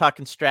stuff where they're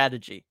talking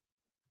strategy.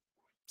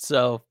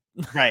 So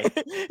right,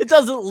 it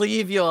doesn't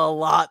leave you a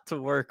lot to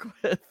work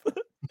with.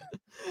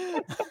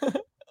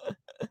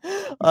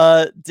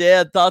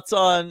 Dan, thoughts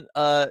on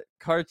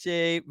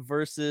Cartier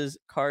versus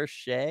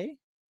Cartier?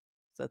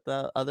 Is that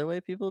the other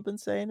way people have been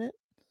saying it?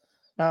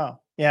 Oh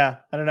yeah,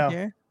 I don't know.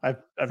 Here,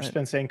 I've just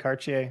been saying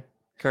Cartier.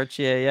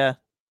 Cartier, yeah.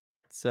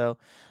 So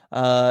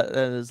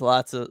there's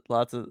lots of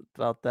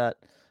about that.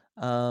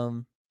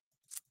 Sean,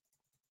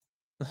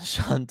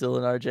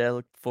 Dylan, RJ, I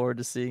look forward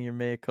to seeing your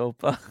mea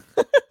culpa.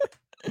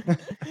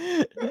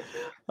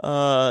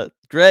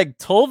 Greg,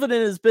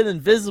 Tolvanen has been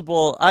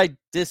invisible. I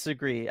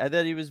disagree. I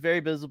thought he was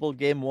very visible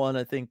game one.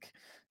 I think,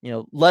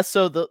 less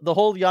so. The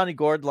whole Yanni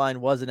Gord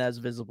line wasn't as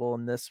visible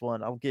in this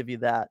one. I'll give you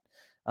that.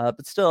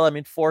 But still, I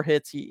mean, 4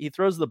 hits. He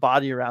throws the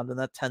body around, and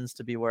that tends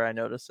to be where I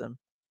notice him.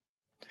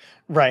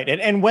 Right.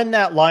 And when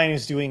that line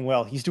is doing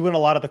well, he's doing a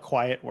lot of the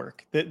quiet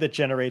work that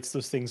generates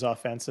those things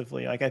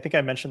offensively. Like I think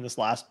I mentioned this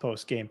last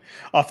post game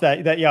off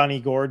that Yanni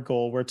Gord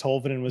goal where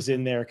Tolvanen was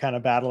in there kind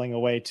of battling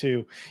away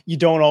too. You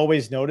don't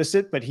always notice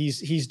it, but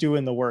he's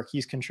doing the work.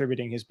 He's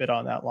contributing his bit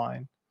on that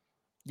line.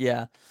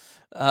 Yeah.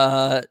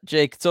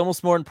 Jake, it's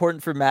almost more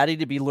important for Maddie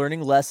to be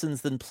learning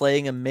lessons than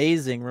playing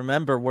amazing.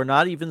 Remember, we're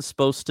not even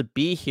supposed to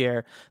be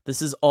here.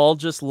 This is all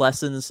just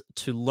lessons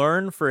to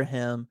learn for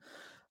him.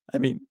 I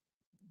mean,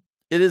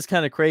 it is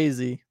kind of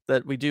crazy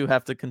that we do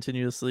have to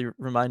continuously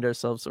remind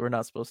ourselves that we're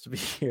not supposed to be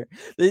here.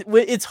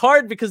 It's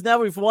hard because now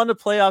we've won a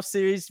playoff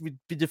series. We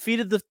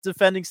defeated the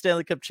defending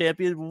Stanley Cup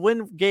champion,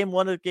 win game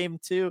 1 of game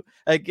 2,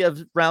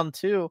 round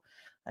 2.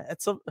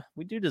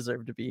 We do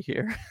deserve to be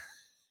here.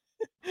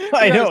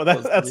 I know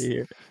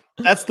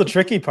that's the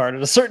tricky part.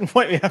 At a certain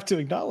point, we have to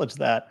acknowledge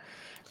that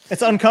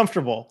it's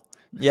uncomfortable.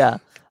 Yeah.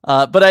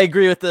 But I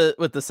agree with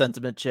the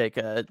sentiment, Jake,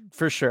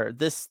 for sure.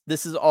 This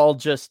is all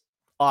just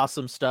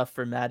awesome stuff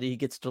for Maddie. He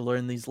gets to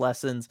learn these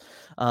lessons.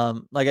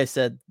 Like I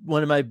said,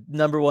 one of my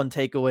number one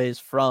takeaways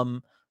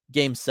from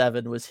game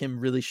 7 was him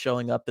really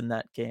showing up in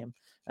that game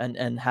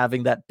and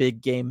having that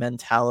big game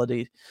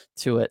mentality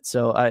to it.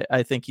 So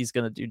I think he's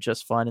going to do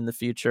just fine in the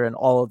future. And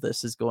all of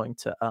this is going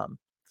to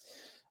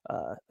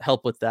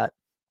help with that.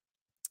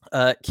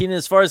 Keenan,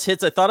 as far as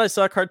hits, I thought I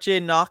saw Cartier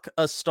knock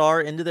a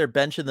star into their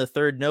bench in the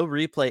third. No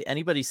replay.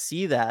 Anybody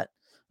see that?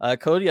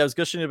 Cody, I was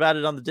gushing about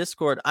it on the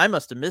Discord. I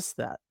must have missed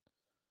that.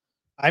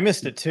 I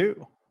missed it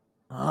too.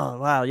 Oh,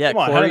 wow. Yeah,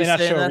 come on, how did they not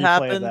show a replay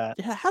happened. of that?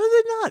 Yeah, how did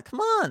they not? Come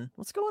on.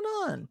 What's going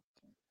on?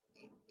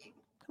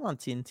 Come on,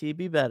 TNT.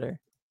 Be better.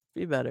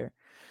 Be better.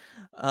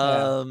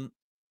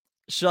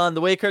 Sean,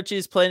 the way Cartier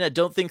is playing, I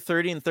don't think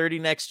 30 and 30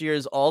 next year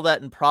is all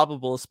that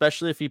improbable,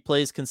 especially if he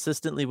plays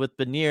consistently with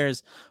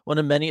Beniers, one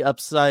of many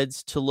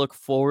upsides to look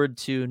forward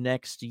to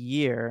next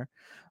year.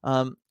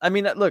 I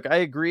mean, look, I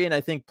agree, and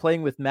I think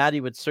playing with Maddie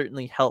would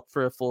certainly help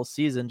for a full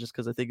season just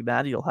because I think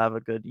Maddie will have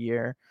a good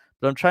year.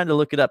 But I'm trying to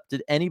look it up.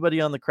 Did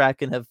anybody on the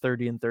Kraken have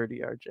 30 and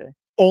 30, RJ?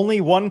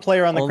 Only one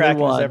player on the Only Kraken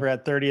one. has ever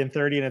had 30 and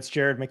 30, and it's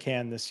Jared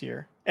McCann this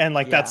year. And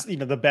that's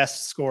the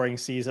best scoring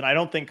season. I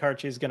don't think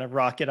Cartier is going to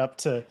rock it up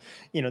to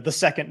the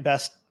second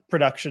best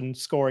production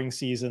scoring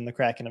season the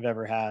Kraken have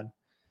ever had.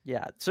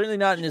 Yeah, certainly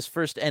not in his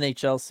first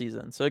NHL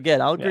season. So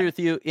again, I'll agree with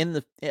you.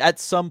 At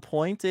some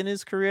point in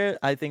his career,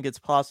 I think it's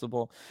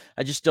possible.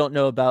 I just don't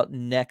know about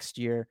next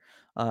year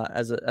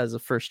as a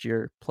first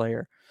year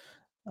player.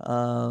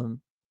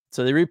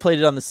 So they replayed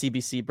it on the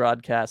CBC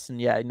broadcast, and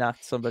yeah, he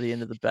knocked somebody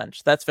into the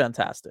bench. That's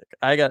fantastic.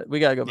 We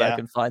gotta go back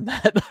and find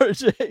that,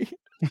 RJ.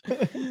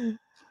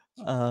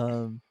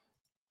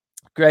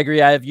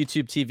 Gregory, I have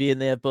YouTube TV,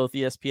 and they have both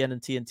ESPN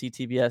and TNT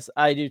TBS.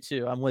 I do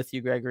too. I'm with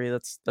you, Gregory.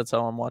 That's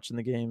how I'm watching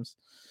the games.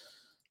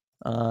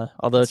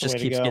 Although That's it just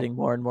keeps getting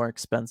more and more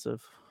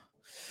expensive.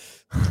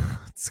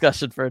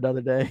 Discussion for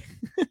another day.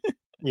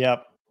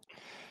 Yep.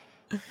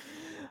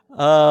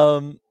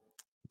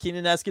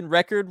 Keenan asking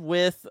record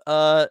with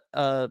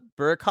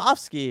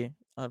Burakovsky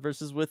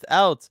versus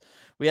without.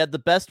 We had the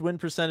best win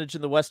percentage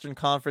in the Western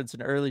Conference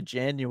in early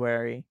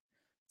January.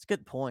 It's a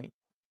good point.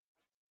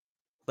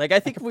 Like I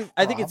think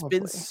it's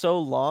been so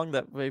long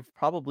that we've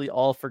probably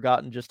all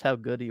forgotten just how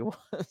good he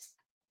was.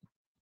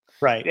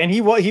 Right. And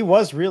he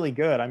was really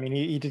good. I mean,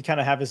 he did kind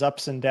of have his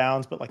ups and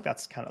downs, but like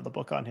that's kind of the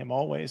book on him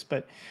always.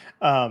 But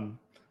I'm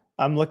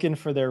looking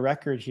for their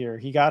record here.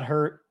 He got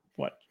hurt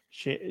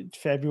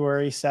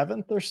February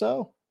 7th or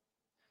so.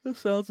 That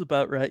sounds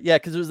about right. Yeah,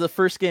 because it was the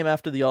first game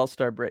after the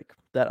All-Star break,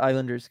 that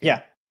Islanders game.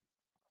 Yeah.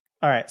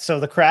 All right. So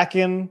the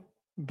Kraken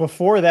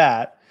before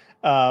that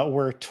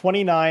were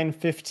 29,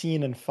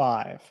 15, and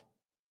 5.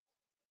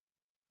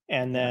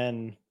 And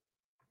then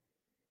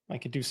I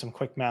could do some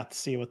quick math to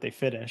see what they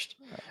finished.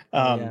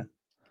 I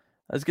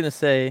was gonna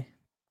say,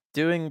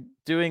 doing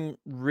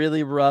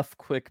really rough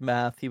quick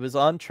math, he was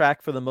on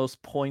track for the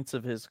most points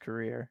of his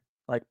career,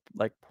 like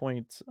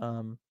points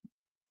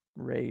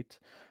rate.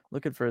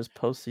 Looking for his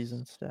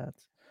postseason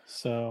stats.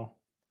 So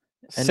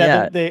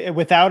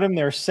without him,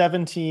 they're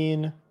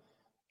 17,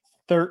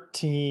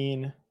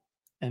 13,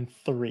 and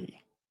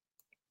 3.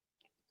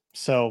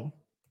 So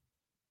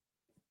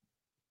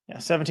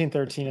 17,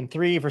 13, and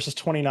 3 versus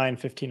 29,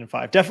 15, and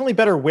 5. Definitely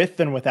better with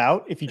than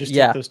without if you just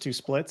take those two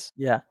splits.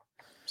 Yeah.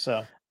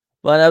 So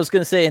well, I was going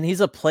to say, and he's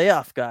a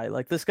playoff guy.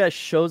 Like this guy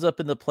shows up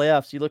in the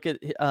playoffs. You look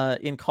at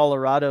in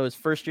Colorado, his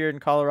first year in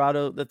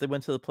Colorado that they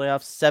went to the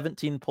playoffs,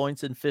 17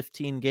 points in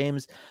 15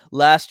 games.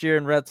 Last year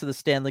in route to the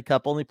Stanley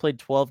Cup, only played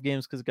 12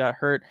 games because he got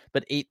hurt,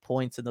 but 8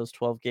 points in those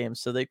 12 games.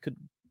 So they could,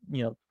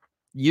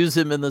 use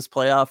him in this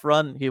playoff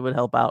run. He would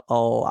help out a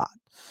lot.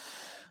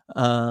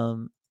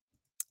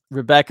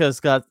 Rebecca's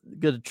got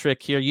good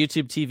trick here.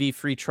 YouTube TV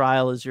free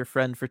trial is your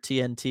friend for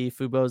TNT.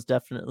 Fubo is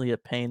definitely a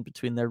pain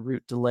between their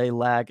route delay,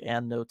 lag,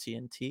 and no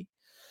TNT.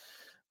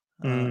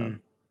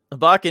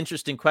 Bach,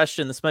 interesting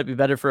question. This might be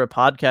better for a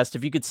podcast.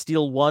 If you could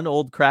steal one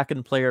old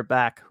Kraken player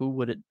back, who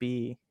would it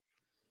be?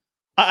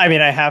 I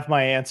mean, I have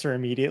my answer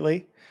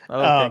immediately.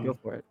 Okay, go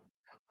for it.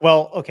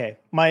 Well, okay.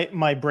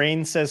 My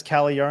brain says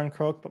Calle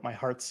Yarncroke, but my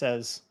heart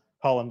says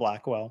Colin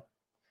Blackwell.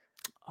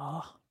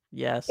 Oh,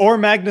 yes. Or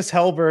Magnus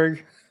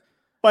Hellberg.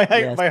 My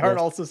heart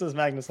also says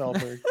Magnus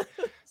Hellberg.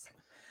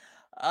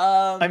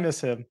 I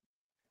miss him.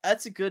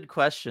 That's a good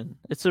question.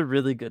 It's a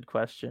really good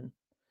question.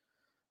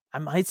 I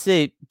might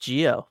say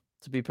Gio,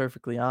 to be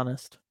perfectly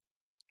honest.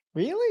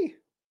 Really?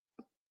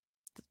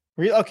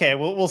 Okay,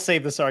 we'll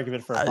save this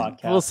argument for a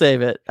podcast. We'll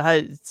save it.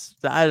 I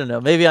don't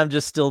know. Maybe I'm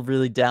just still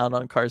really down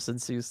on Carson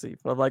Soucy.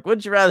 I'm like,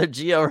 would you rather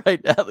Gio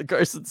right now than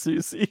Carson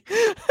Soucy?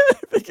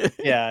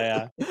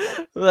 Yeah.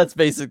 Well, that's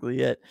basically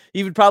it.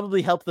 He would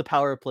probably help the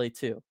power play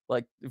too.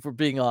 Like, if we're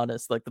being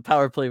honest, like the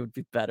power play would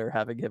be better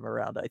having him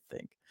around, I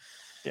think.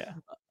 Yeah.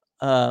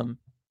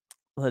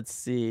 Let's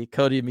see.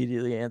 Cody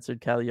immediately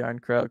answered Calle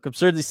Yarncroke.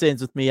 Absurdly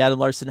Sains with me. Adam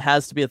Larson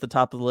has to be at the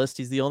top of the list.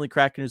 He's the only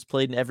Kraken who's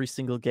played in every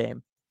single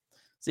game.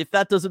 See, if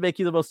that doesn't make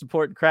you the most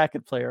important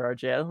Kraken player,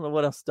 RJ, I don't know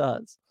what else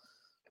does.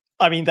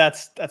 I mean,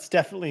 that's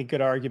definitely a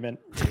good argument.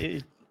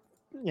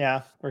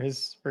 For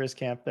his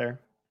camp there.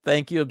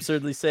 Thank you,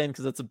 Absurdly Sane,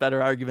 because that's a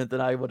better argument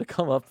than I would have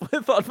come up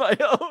with on my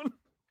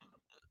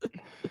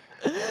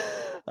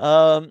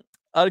own.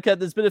 Autocat,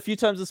 there's been a few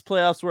times this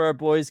playoffs where our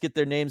boys get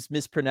their names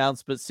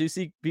mispronounced, but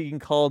Soucy being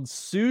called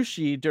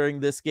Sushi during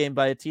this game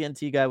by a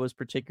TNT guy was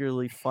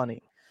particularly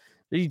funny.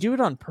 Did he do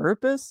it on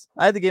purpose?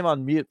 I had the game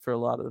on mute for a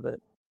lot of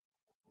it.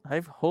 I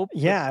hope.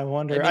 Yeah, I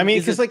wonder. I mean,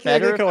 because like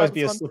it could always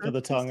be a slip of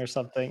the tongue or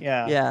something.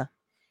 Yeah. Yeah.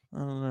 I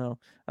don't know.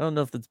 I don't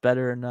know if that's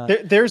better or not.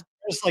 There's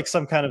like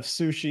some kind of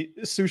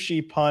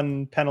sushi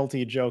pun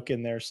penalty joke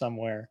in there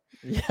somewhere.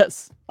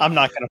 Yes. I'm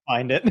not going to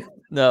find it.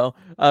 No.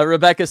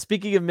 Rebecca,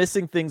 speaking of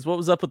missing things, what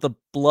was up with the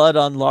blood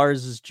on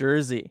Lars's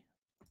jersey?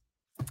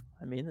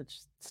 I mean,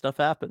 stuff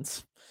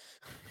happens.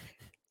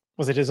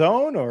 Was it his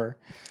own or?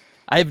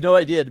 I have no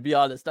idea, to be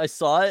honest. I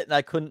saw it and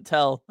I couldn't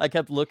tell. I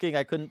kept looking.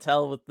 I couldn't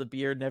tell with the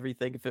beard and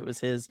everything if it was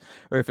his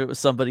or if it was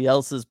somebody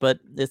else's, but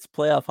it's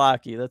playoff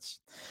hockey. That's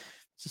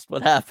just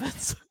what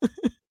happens.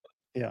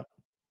 Yeah.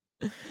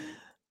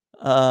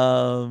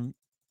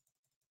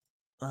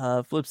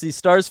 Flipsy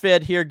Stars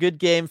fan here. Good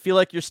game. Feel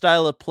like your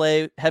style of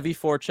play, heavy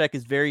forecheck,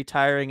 is very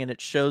tiring, and it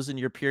shows in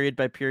your period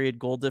by period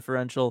goal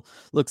differential.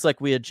 Looks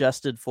like we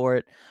adjusted for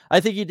it. I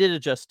think you did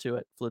adjust to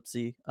it,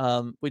 Flipsy.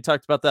 We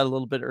talked about that a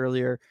little bit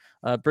earlier.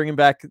 Bringing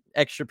back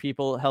extra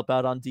people help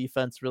out on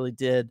defense really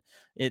did.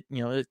 It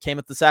came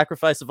at the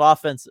sacrifice of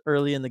offense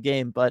early in the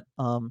game, but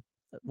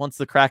once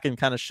the Kraken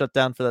kind of shut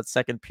down for that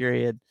second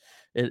period,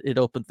 it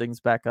opened things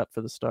back up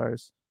for the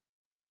Stars.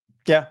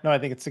 Yeah, no, I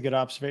think it's a good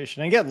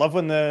observation. And again, love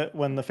when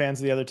the fans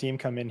of the other team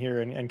come in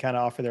here and kind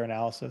of offer their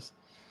analysis.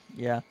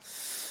 Yeah.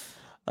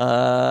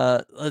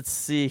 Let's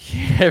see.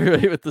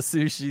 Everybody with the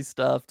sushi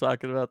stuff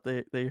talking about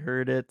they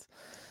heard it.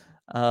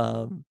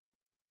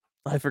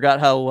 I forgot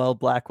how well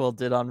Blackwell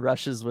did on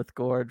rushes with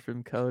Gord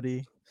from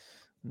Cody.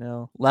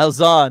 No,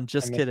 Lauzon,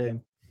 just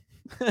kidding.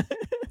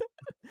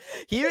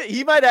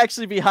 He might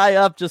actually be high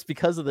up just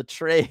because of the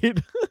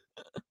trade.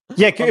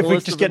 Yeah, if we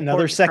just get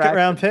another second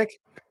round pick.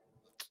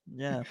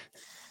 Yeah.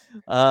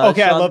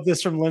 Okay, Sean, I love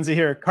this from Lindsay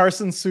here.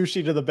 Carson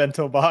sushi to the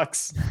bento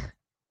box.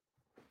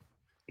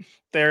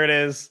 There it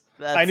is.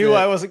 I knew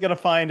I wasn't going to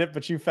find it,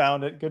 but you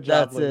found it. Good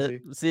job,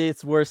 Lindsay. See,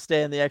 it's worth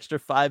staying the extra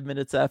 5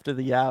 minutes after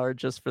the hour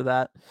just for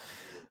that.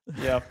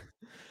 Yep.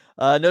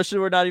 Notion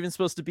we're not even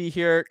supposed to be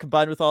here,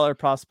 combined with all our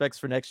prospects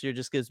for next year,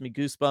 just gives me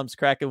goosebumps.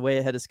 Kraken way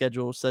ahead of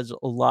schedule says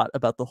a lot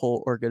about the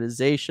whole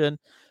organization.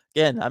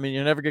 Again, I mean,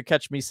 you're never going to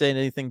catch me saying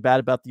anything bad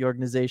about the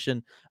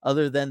organization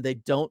other than they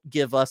don't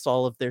give us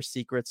all of their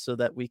secrets so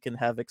that we can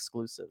have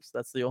exclusives.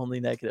 That's the only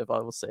negative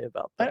I will say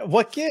about that.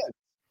 What kid?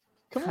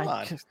 Come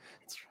on.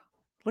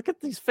 Look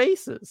at these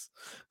faces.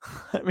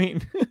 I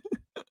mean,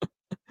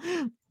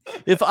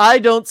 if I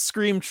don't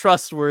scream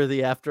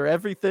trustworthy after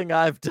everything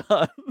I've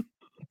done.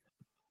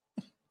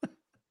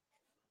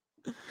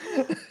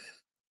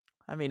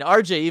 I mean,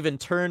 RJ even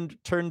turned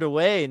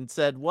away and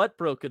said, "What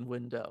broken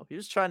window?" He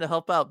was trying to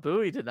help out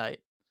Bowie tonight.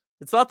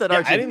 It's not that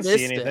RJ I didn't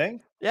see anything.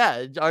 It.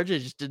 Yeah,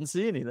 RJ just didn't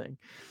see anything.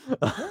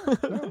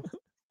 No.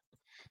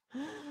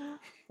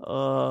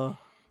 Oh,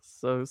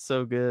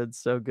 so good,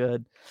 so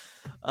good.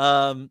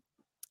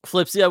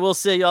 Flipsy, I will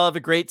say y'all have a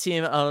great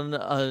team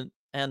on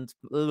and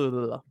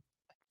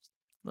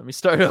let me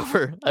start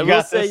over. I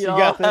will say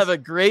y'all have a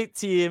great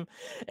team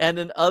and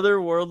an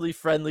otherworldly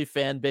friendly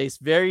fan base,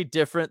 very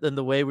different than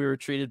the way we were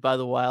treated by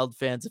the Wild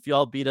fans. If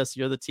y'all beat us,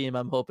 you're the team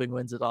I'm hoping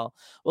wins it all.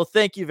 Well,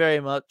 thank you very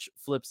much,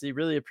 Flipsy.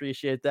 Really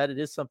appreciate that. It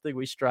is something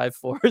we strive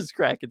for as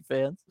Kraken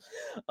fans.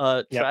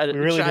 Try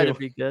to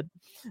be good.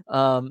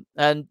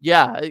 And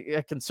yeah,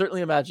 I can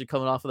certainly imagine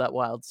coming off of that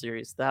Wild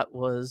series. That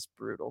was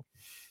brutal.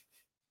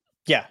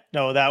 Yeah,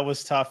 no, that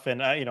was tough.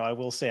 And, I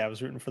will say I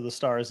was rooting for the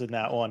Stars in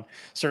that one.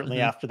 Certainly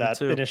after that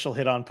initial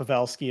hit on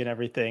Pavelski and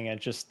everything. And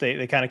just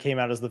they kind of came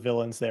out as the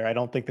villains there. I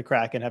don't think the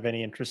Kraken have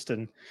any interest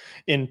in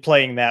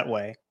playing that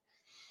way.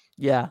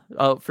 Yeah,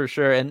 oh, for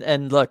sure.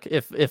 And look,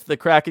 if the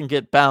Kraken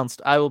get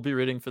bounced, I will be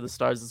rooting for the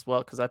Stars as well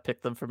because I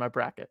picked them for my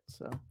bracket.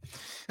 So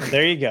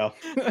there you go.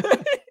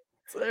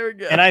 So there we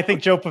go. And I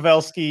think Joe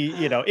Pavelski,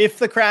 if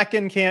the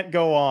Kraken can't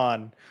go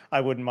on, I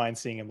wouldn't mind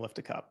seeing him lift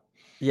a cup.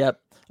 Yep.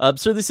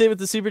 Certainly say with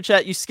the super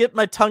chat, you skipped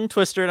my tongue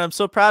twister and I'm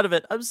so proud of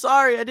it. I'm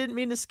sorry. I didn't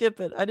mean to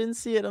skip it. I didn't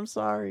see it. I'm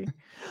sorry.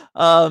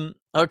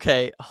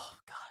 Okay. Oh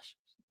gosh.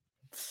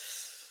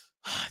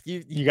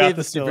 You gave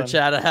the super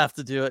chat. I have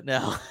to do it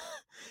now.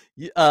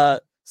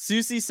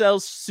 Susie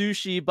sells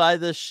sushi by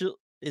the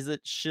is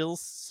it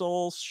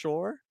Shilsol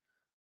Shore?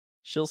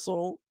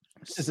 Shilsol?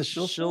 Is it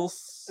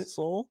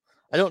Shilsol?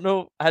 I don't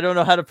know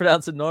how to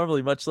pronounce it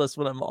normally, much less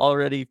when I'm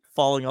already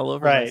falling all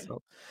over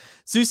myself.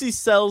 Susie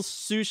sells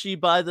sushi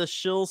by the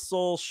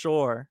Shilsol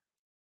Shore.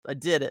 I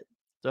did it.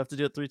 Do I have to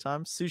do it 3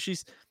 times?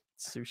 Sushi.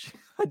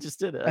 I just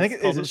did it. I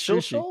think is it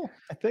Shilsol?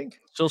 I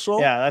think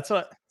Shilsol. Yeah, that's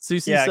what.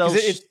 Susie sells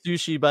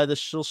sushi by the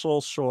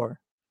Shilsol Shore.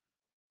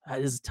 That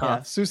is tough.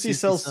 Yeah, Susie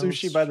sells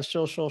sushi by the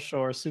Shilsol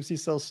Shore. Susie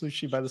sells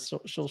sushi by the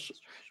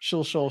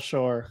Shilsol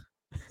Shore.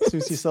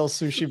 Susie sells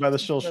sushi by the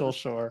Shilsol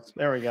Shore.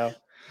 There we go.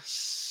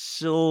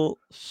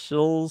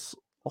 Shil's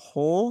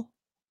hole.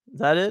 Is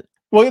that it?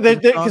 Well,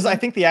 because I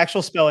think the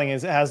actual spelling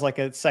has like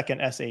a second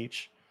sh. I think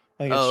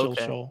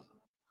it's Shilshol.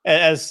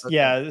 As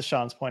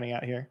Sean's pointing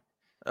out here.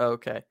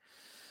 Okay.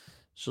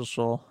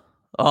 Shilshol.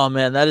 Oh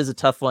man, that is a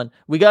tough one.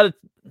 We got to.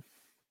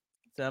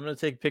 I'm going to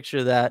take a picture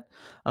of that.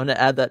 I'm going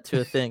to add that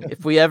to a thing.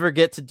 If we ever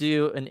get to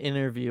do an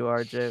interview,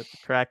 RJ, with the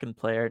Kraken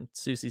player, and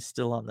Susie's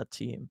still on the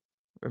team,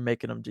 we're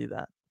making them do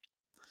that.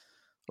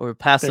 Or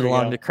pass it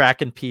along to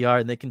Kraken PR,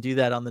 and they can do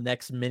that on the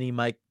next mini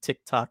mic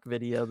TikTok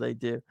video they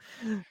do.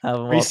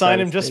 Resign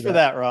him just for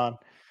that, Ron.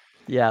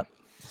 Yeah.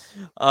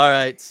 All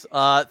right.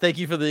 Thank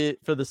you for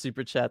the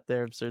super chat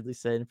there. Absurdly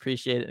saying,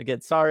 appreciate it.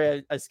 Again,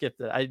 sorry I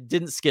skipped it. I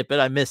didn't skip it.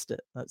 I missed it.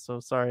 So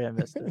sorry I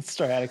missed it. It's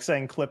dramatic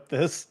saying clip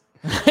this.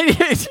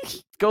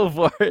 Go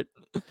for it.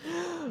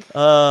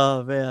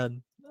 Oh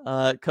man.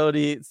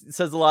 Cody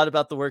says a lot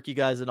about the work you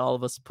guys and all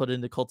of us put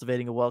into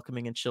cultivating a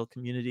welcoming and chill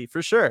community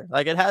for sure.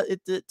 Like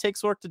it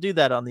takes work to do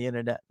that on the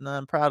internet, and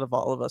I'm proud of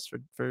all of us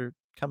for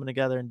coming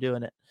together and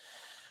doing it.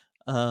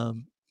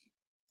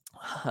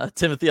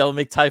 Timothy, I will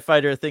make TIE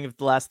Fighter a thing of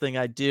the last thing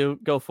I do.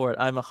 Go for it.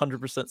 I'm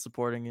 100%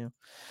 supporting you.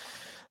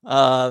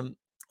 All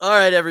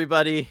right,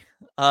 everybody.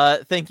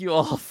 Thank you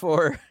all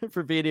for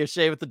being here.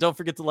 Shay, don't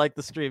forget to like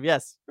the stream.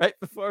 Yes, right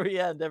before we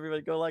end,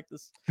 everybody go like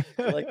this,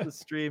 like the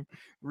stream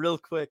real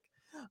quick.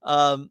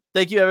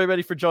 Thank you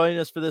everybody for joining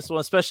us for this one,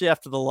 especially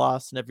after the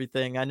loss and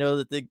everything. I know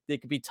that they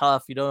could be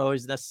tough. You don't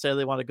always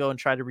necessarily want to go and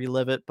try to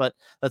relive it, but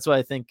that's why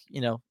I think,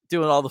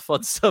 doing all the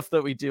fun stuff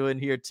that we do in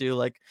here too,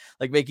 like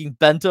making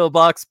bento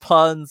box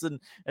puns and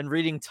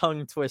reading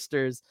tongue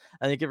twisters.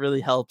 I think it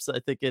really helps. I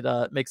think it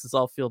makes us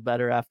all feel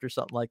better after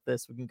something like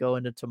this. We can go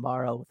into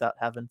tomorrow without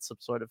having some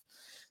sort of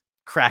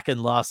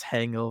Kraken loss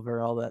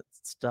hangover, all that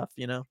stuff,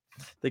 I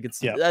think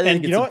Yeah.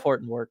 it's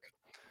important work.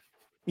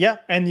 Yeah,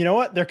 and you know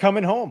what? They're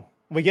coming home.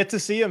 We get to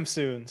see them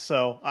soon.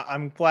 So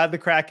I'm glad the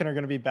Kraken are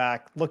going to be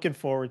back. Looking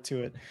forward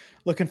to it.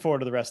 Looking forward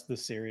to the rest of the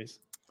series.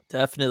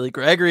 Definitely.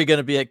 Gregory going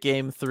to be at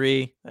game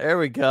 3. There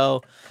we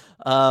go.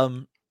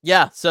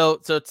 Yeah, so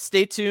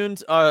stay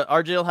tuned.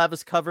 RJ will have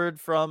us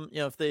covered from,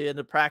 if they end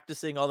up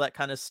practicing, all that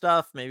kind of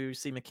stuff. Maybe we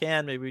see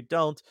McCann, maybe we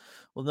don't.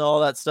 We'll know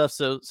all that stuff.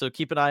 So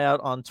keep an eye out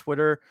on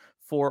Twitter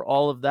for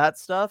all of that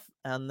stuff.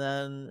 And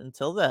then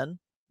until then,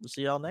 we'll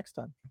see y'all next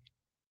time.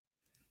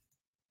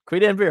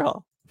 Queen and Beer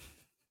Hall.